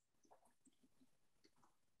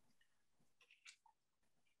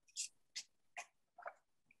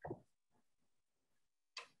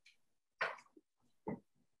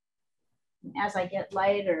 As I get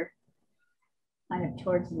lighter, kind of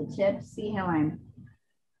towards the tip, see how I'm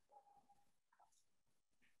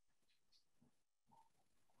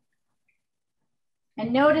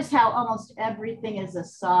and notice how almost everything is a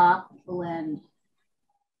soft blend.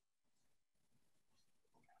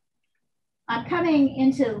 I'm coming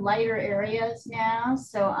into lighter areas now,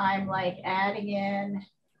 so I'm like adding in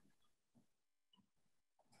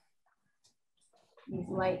these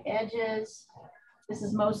light edges. This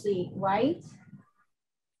is mostly white.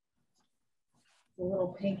 A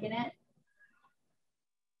little pink in it.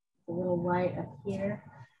 A little white up here.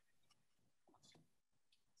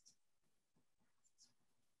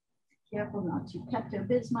 Careful not too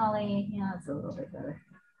Pepto-Bismol-y. Yeah, it's a little bit better.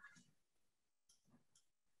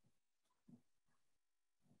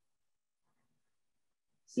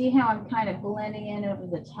 See how I'm kind of blending in over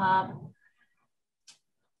the top?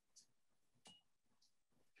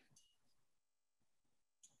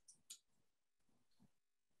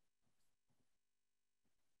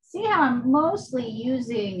 See how I'm mostly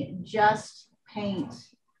using just paint.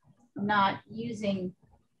 I'm not using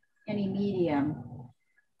any medium.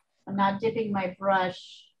 I'm not dipping my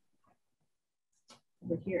brush.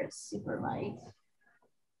 Over here it's super light.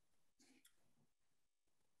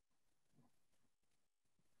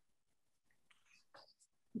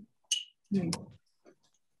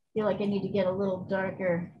 Feel like I need to get a little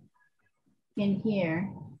darker in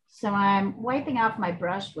here. So I'm wiping off my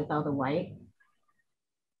brush with all the white.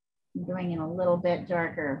 I'm doing it a little bit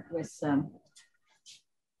darker with some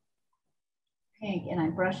pink, and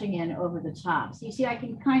I'm brushing in over the top. So you see I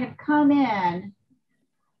can kind of come in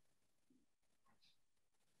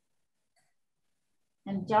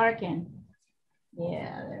and darken.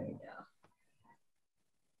 Yeah, there we go.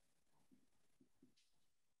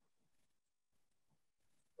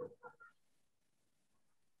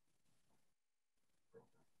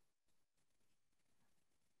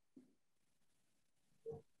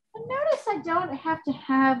 And notice I don't have to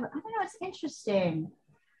have, I don't know, it's interesting.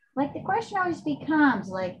 Like the question always becomes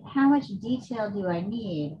like, how much detail do I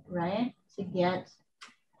need, right? To get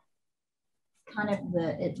kind of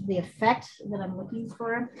the effect that I'm looking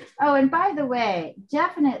for. Oh, and by the way,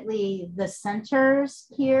 definitely the centers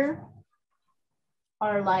here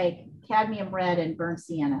are like cadmium red and burnt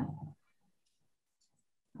sienna.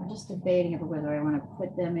 I'm just debating over whether I want to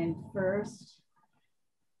put them in first.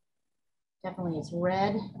 Definitely it's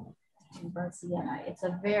red and burnt sienna. It's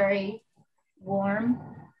a very warm.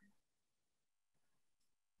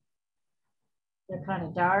 They're kind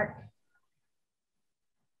of dark.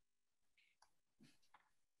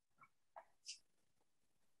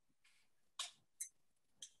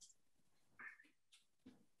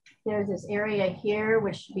 there's this area here,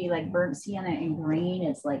 which should be like burnt sienna and green.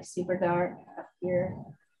 It's like super dark up here.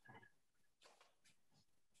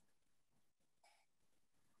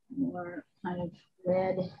 More kind of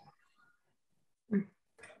red.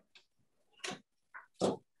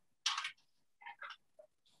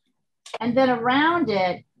 And then around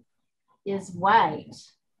it is white.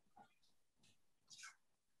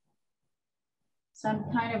 So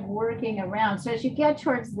I'm kind of working around. So as you get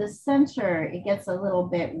towards the center, it gets a little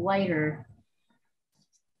bit whiter.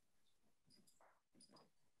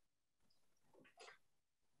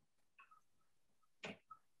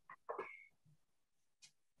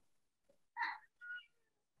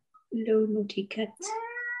 Hello, naughty cat.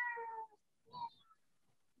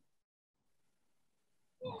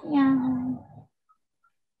 Yeah.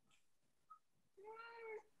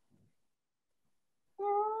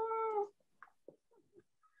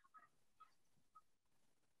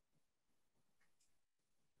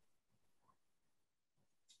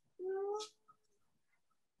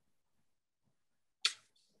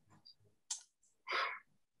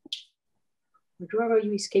 I'd rather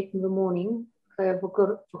you escape in the morning. I have got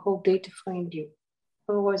a whole day to find you.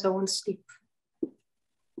 Otherwise, I won't sleep.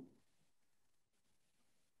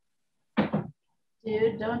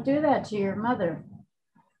 Dude, don't do that to your mother.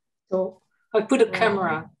 So I put a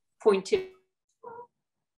camera pointed.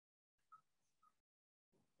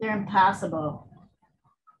 They're impossible.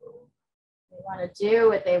 They want to do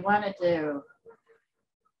what they want to do.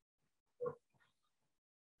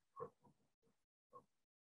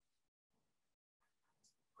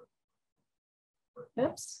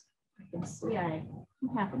 Oops, I can see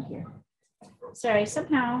what happened here? Sorry,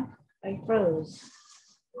 somehow I froze.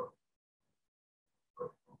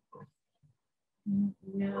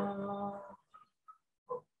 No.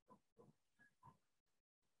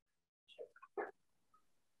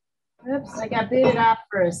 Oops, I got booted off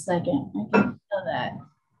for a second. I can feel that.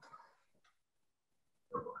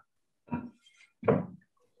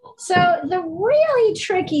 So the really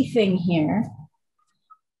tricky thing here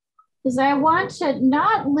is I want to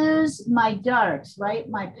not lose my darks, right?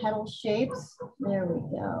 My petal shapes. There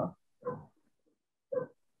we go.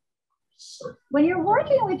 When you're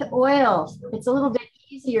working with oils, it's a little bit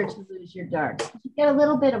easier to lose your darks. You get a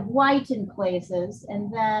little bit of white in places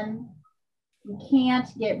and then you can't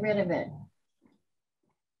get rid of it.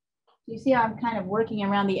 You see how I'm kind of working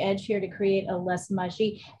around the edge here to create a less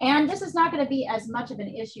mushy. And this is not going to be as much of an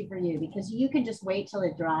issue for you because you can just wait till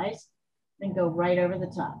it dries and go right over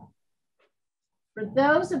the top. For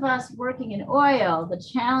those of us working in oil, the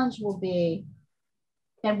challenge will be,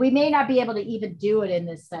 and we may not be able to even do it in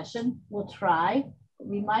this session. We'll try, but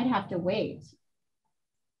we might have to wait.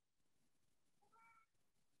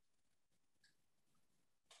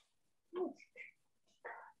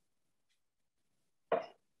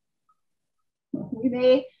 We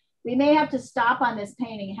may have to stop on this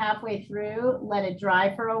painting halfway through, let it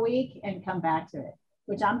dry for a week and come back to it,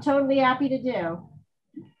 which I'm totally happy to do.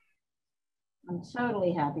 I'm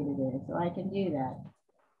totally happy to do, so I can do that.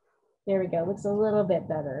 There we go, looks a little bit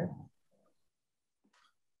better.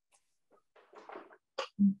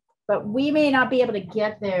 But we may not be able to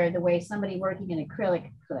get there the way somebody working in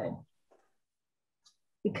acrylic could,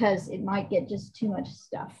 because it might get just too much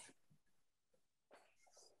stuff.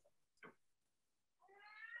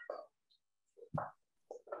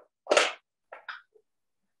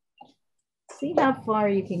 See how far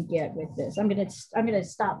you can get with this. I'm gonna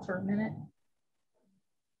stop for a minute.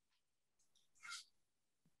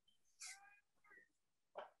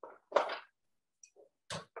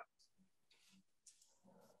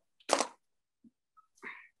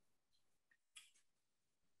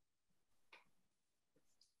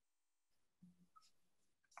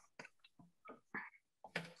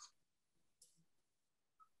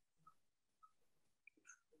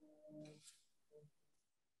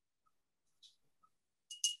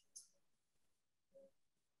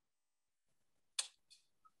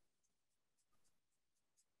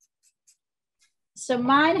 So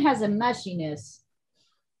mine has a mushiness.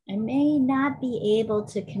 I may not be able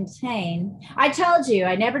to contain. I told you,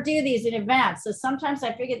 I never do these in advance. So sometimes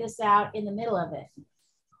I figure this out in the middle of it.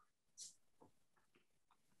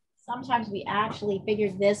 Sometimes we actually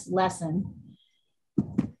figured this lesson.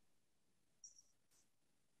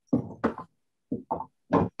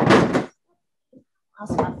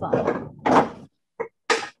 How's my phone?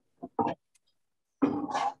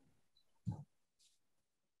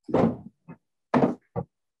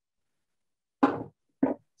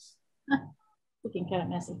 Looking kind of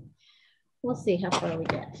messy. We'll see how far we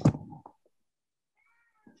get.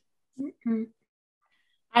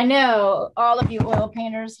 I know all of you oil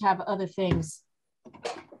painters have other things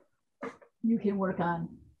you can work on,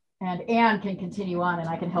 and Anne can continue on and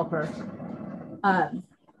I can help her.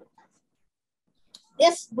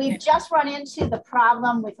 We've just run into the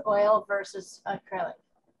problem with oil versus acrylic.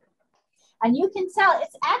 And you can tell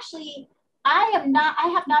it's actually, I have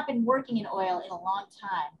not been working in oil in a long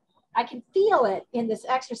time. I can feel it in this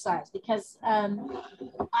exercise because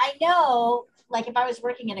I know, like if I was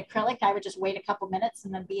working in acrylic, I would just wait a couple minutes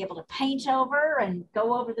and then be able to paint over and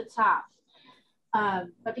go over the top.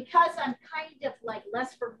 But because I'm kind of like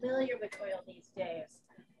less familiar with oil these days,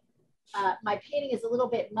 my painting is a little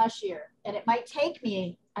bit mushier, and it might take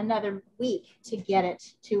me another week to get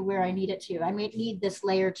it to where I need it to. I may need this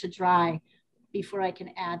layer to dry before I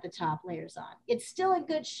can add the top layers on. It's still in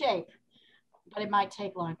good shape, but it might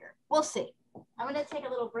take longer. We'll see. I'm going to take a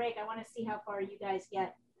little break. I want to see how far you guys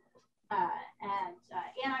get.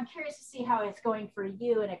 And I'm curious to see how it's going for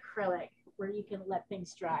you in acrylic, where you can let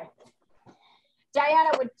things dry.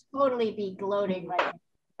 Diana would totally be gloating right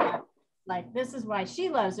now. Like, this is why she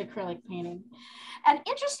loves acrylic painting. And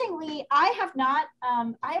interestingly, I have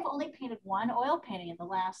only painted one oil painting in the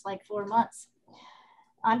last like 4 months.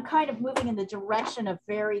 I'm kind of moving in the direction of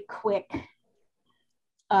very quick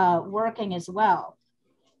working as well,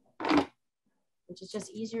 which is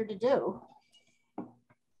just easier to do.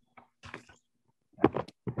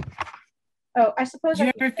 Oh, I suppose. Did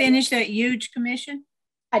you ever finish that huge commission?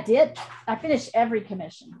 I did. I finished every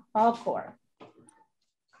commission, all 4.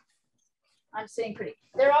 I'm sitting pretty.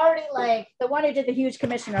 They're already like, the one who did the huge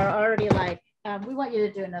commission are already like, we want you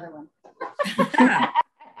to do another one.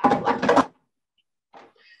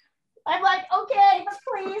 I'm like, okay, but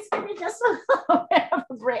please give me just a little bit of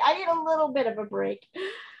a break. I need a little bit of a break.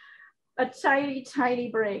 A tiny, tiny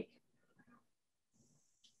break.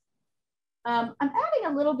 I'm adding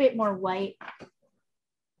a little bit more white.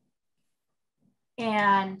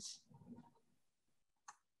 And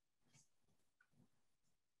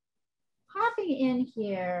popping in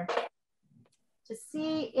here to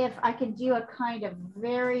see if I can do a kind of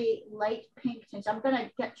very light pink tinge. I'm going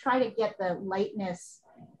to try to get the lightness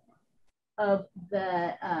of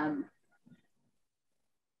the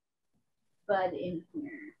bud in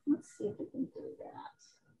here. Let's see if we can do that.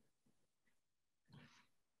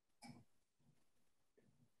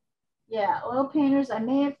 Yeah, oil painters, I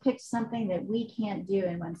may have picked something that we can't do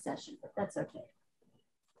in one session, but that's okay.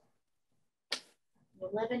 You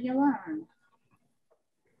live and you learn.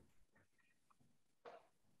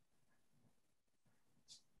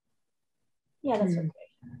 Yeah, that's okay.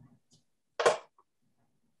 I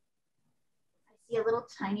see a little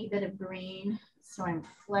tiny bit of green, so I'm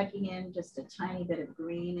flecking in just a tiny bit of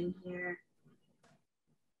green in here.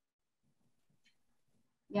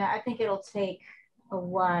 Yeah, I think it'll take a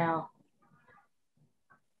while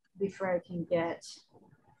before I can get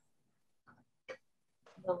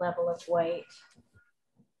the level of white.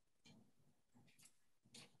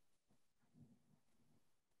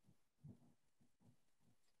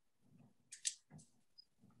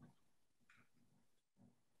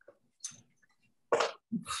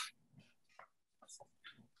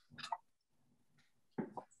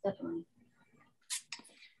 Definitely.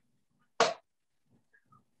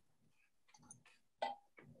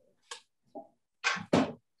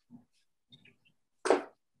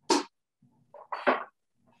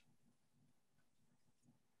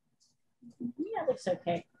 Yeah, it looks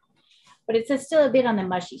okay. But it's still a bit on the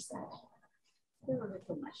mushy side. Still a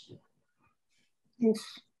little mushy.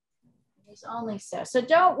 It's only so. So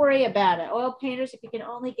don't worry about it. Oil painters, if you can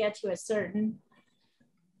only get to a certain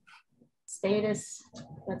status,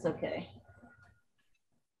 that's okay.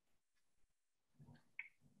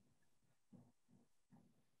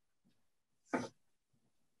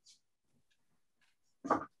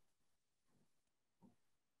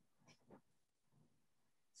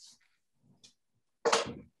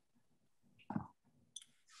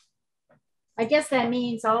 I guess that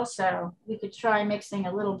means also we could try mixing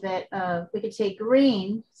a little bit of, we could take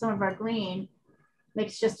green, some of our green,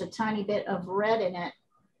 mix just a tiny bit of red in it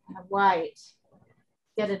and a white,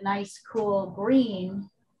 get a nice cool green.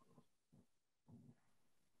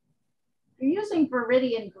 If you're using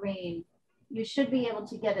Viridian green, you should be able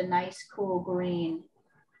to get a nice cool green,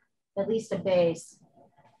 at least a base,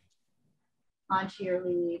 onto your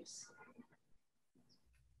leaves.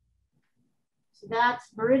 So that's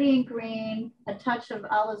Viridian green, a touch of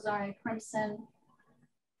alizarin crimson,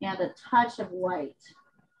 and a touch of white.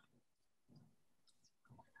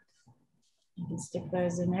 You can stick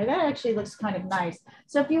those in there. That actually looks kind of nice.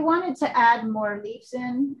 So if you wanted to add more leaves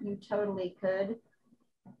in, you totally could.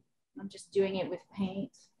 I'm just doing it with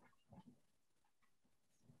paint.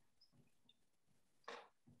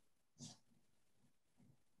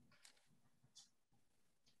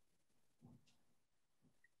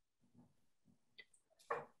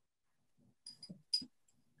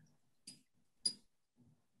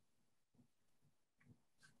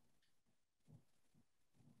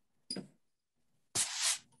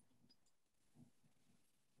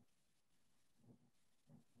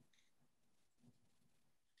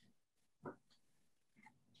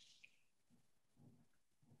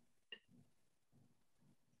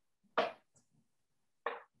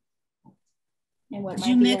 And what Did might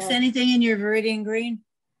you be mix anything in your Viridian green?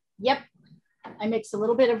 Yep. I mixed a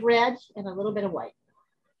little bit of red and a little bit of white.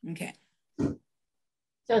 Okay.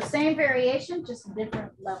 So same variation, just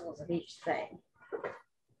different levels of each thing.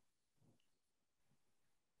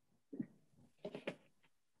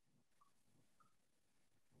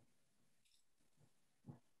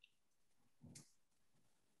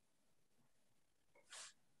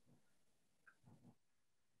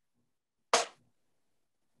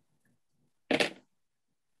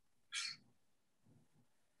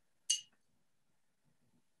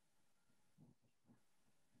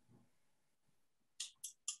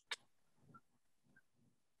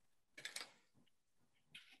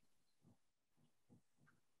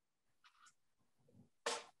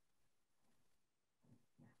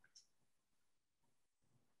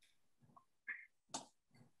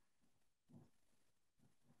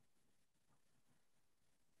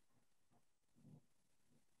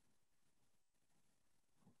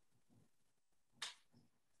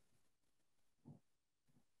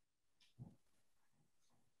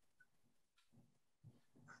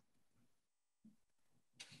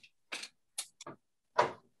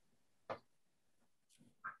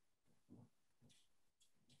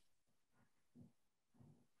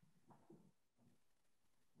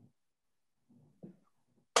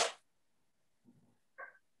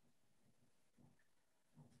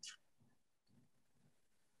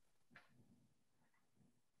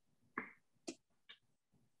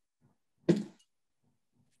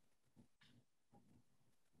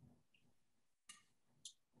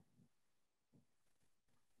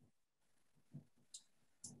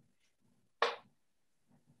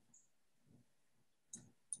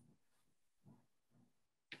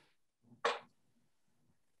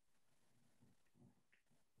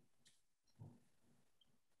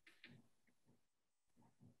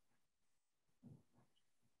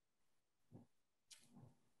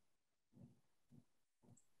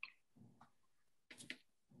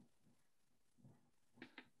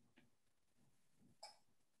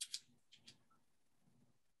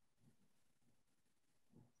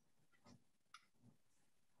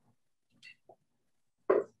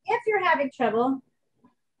 If you're having trouble,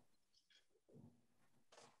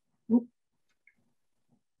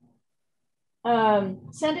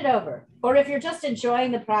 send it over. Or if you're just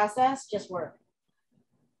enjoying the process, just work.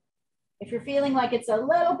 If you're feeling like it's a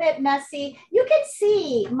little bit messy, you can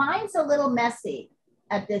see mine's a little messy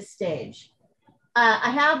at this stage.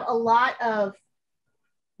 I have a lot of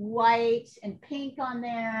white and pink on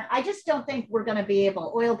there. I just don't think we're going to be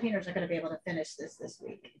able, oil painters are going to be able to finish this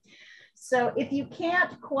week. So if you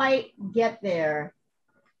can't quite get there,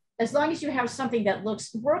 as long as you have something that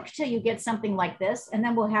looks, work till you get something like this, and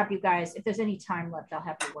then we'll have you guys, if there's any time left, I'll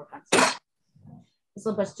have you work on something. This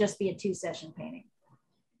will just be a 2-session painting.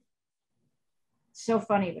 So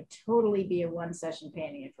funny, it would totally be a 1-session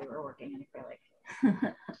painting if we were working in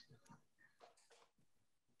acrylic.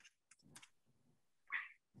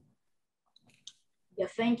 You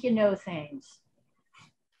think you know things.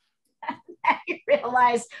 You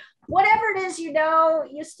realize whatever it is you know,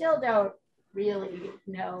 you still don't really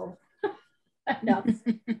know enough.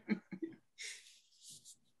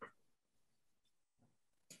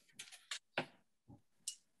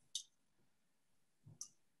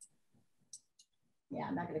 Yeah,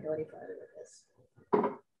 I'm not going to go any further with this.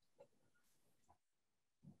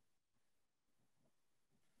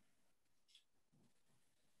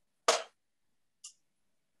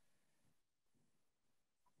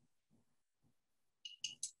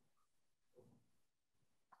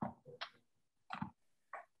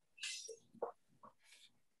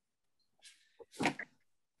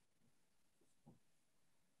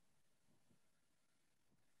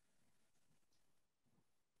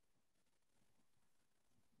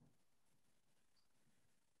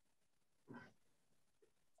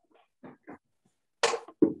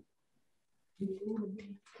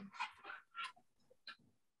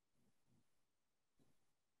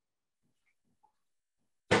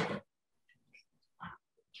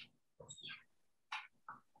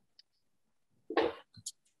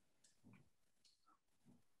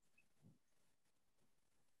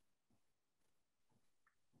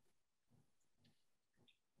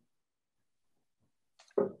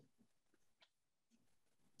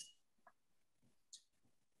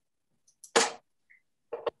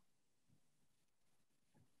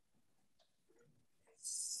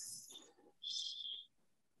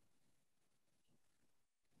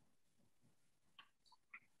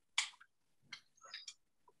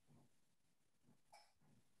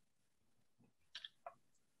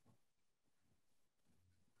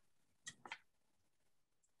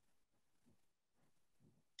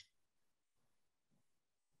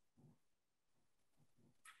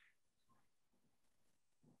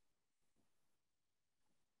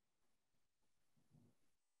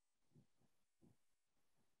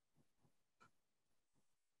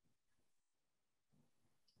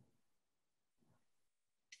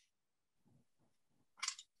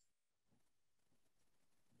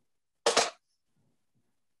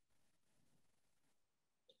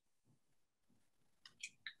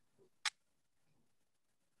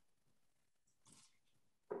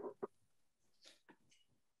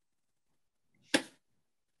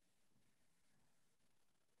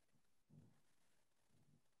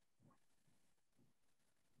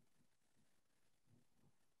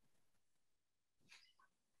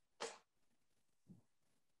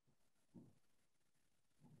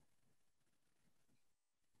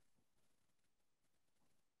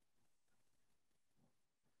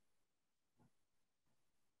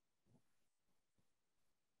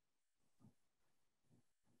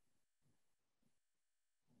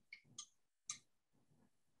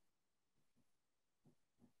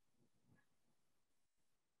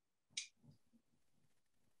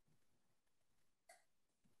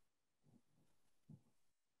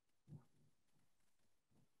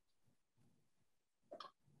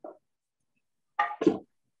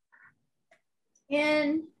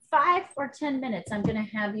 In 5 or 10 minutes, I'm going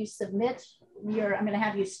to have you submit I'm going to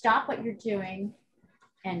have you stop what you're doing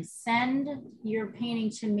and send your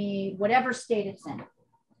painting to me, whatever state it's in.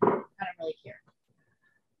 I don't really care.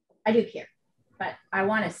 I do care, but I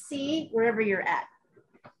want to see wherever you're at.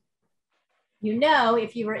 You know,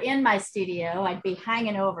 if you were in my studio, I'd be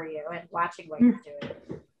hanging over you and watching what you're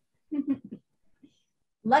doing.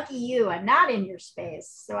 Lucky you, I'm not in your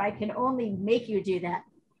space, so I can only make you do that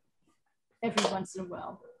every once in a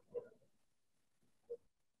while.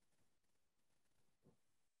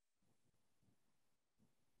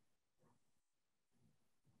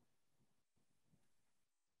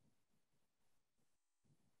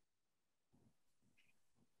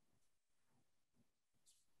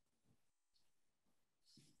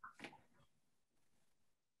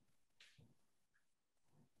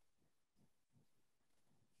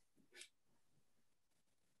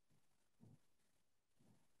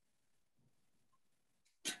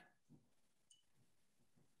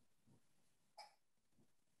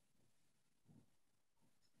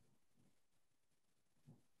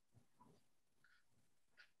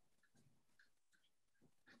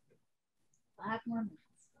 Five more minutes.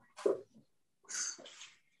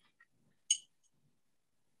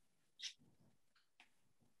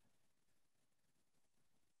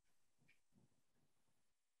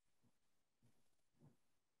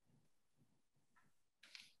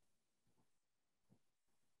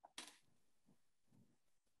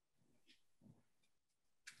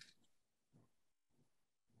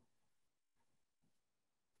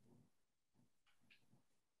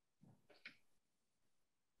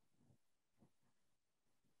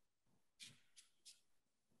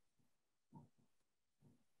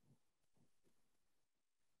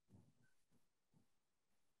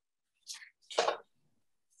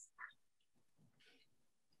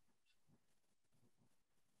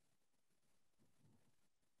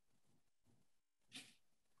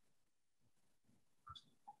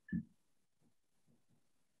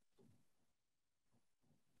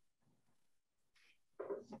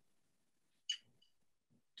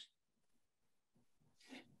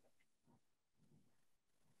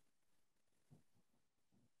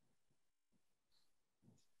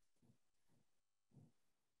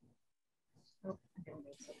 Oh, I don't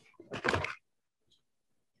know.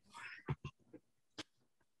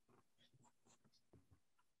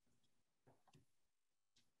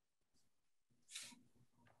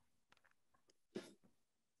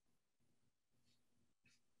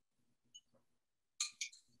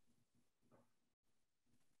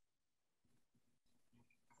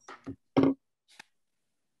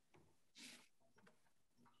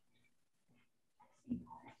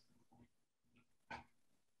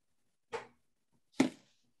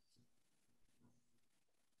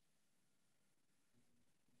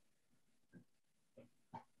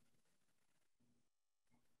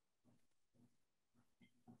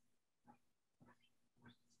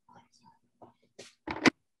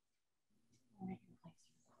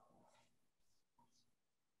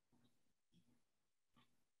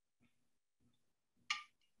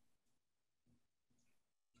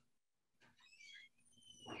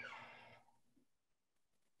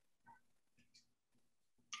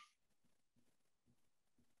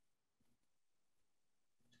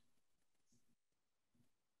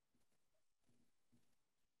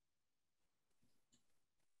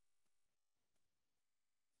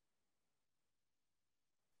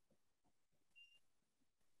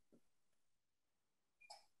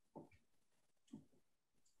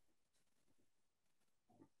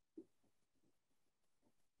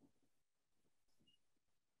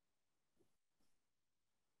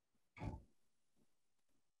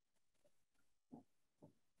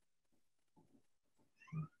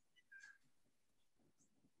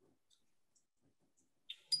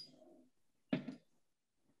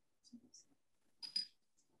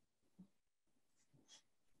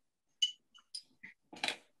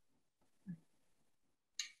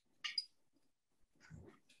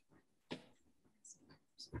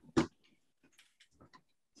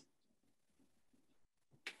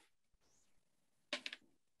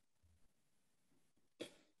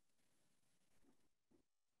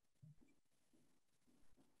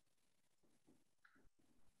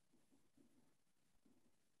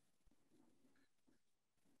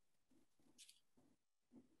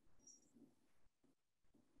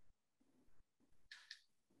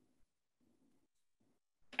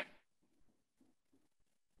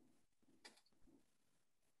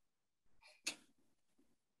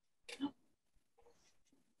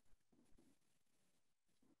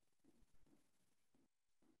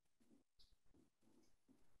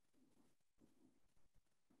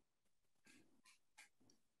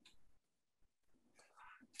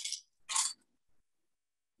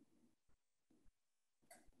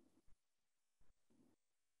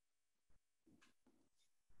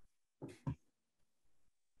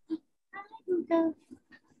 Muka.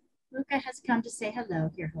 Muka has come to say hello.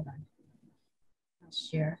 Here, hold on. I'll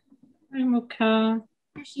share. Hi, Muka.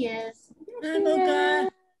 There she is. Hi, Muka.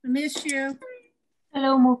 I miss you.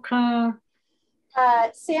 Hello, Muka.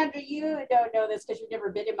 Sandra, you don't know this because you've never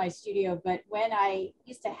been in my studio, but when I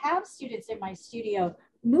used to have students in my studio,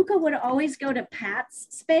 Muka would always go to Pat's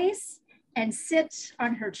space and sit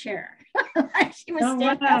on her chair. Like she was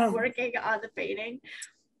standing up working on the painting.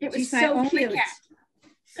 It was so cute.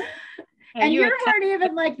 And you weren't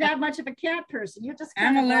even like that much of a cat person. You're just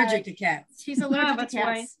I'm allergic to cats. She's allergic to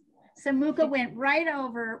cats. So Muka went right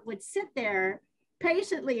over, would sit there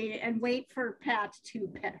patiently and wait for Pat to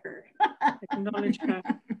pet her. Acknowledge her.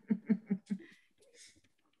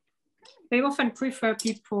 They often prefer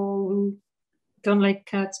people who don't like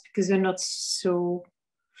cats because they're not so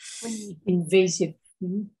invasive.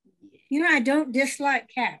 You know, I don't dislike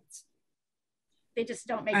cats. They just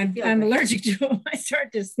don't make me feel I'm allergic to them. I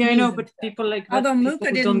start to sneeze. Yeah, I know, but people like that, although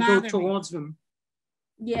Muka didn't don't go bother towards them.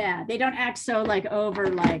 Yeah, they don't act so like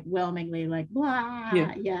overwhelmingly, like blah.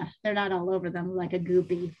 Yeah, they're not all over them like a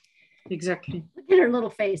goopy. Exactly. Look at her little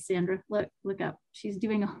face, Sandra. Look up. She's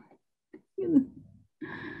doing all. You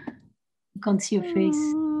can't see her face.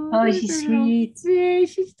 Oh, she's sweet.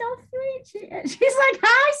 She's so sweet. She's like,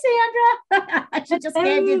 hi, Sandra. She just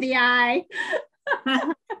gave you the eye.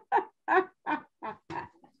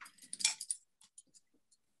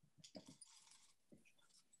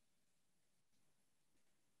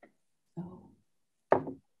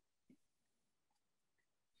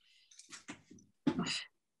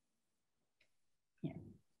 Yeah.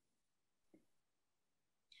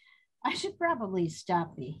 I should probably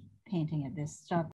stop the painting of this stuff.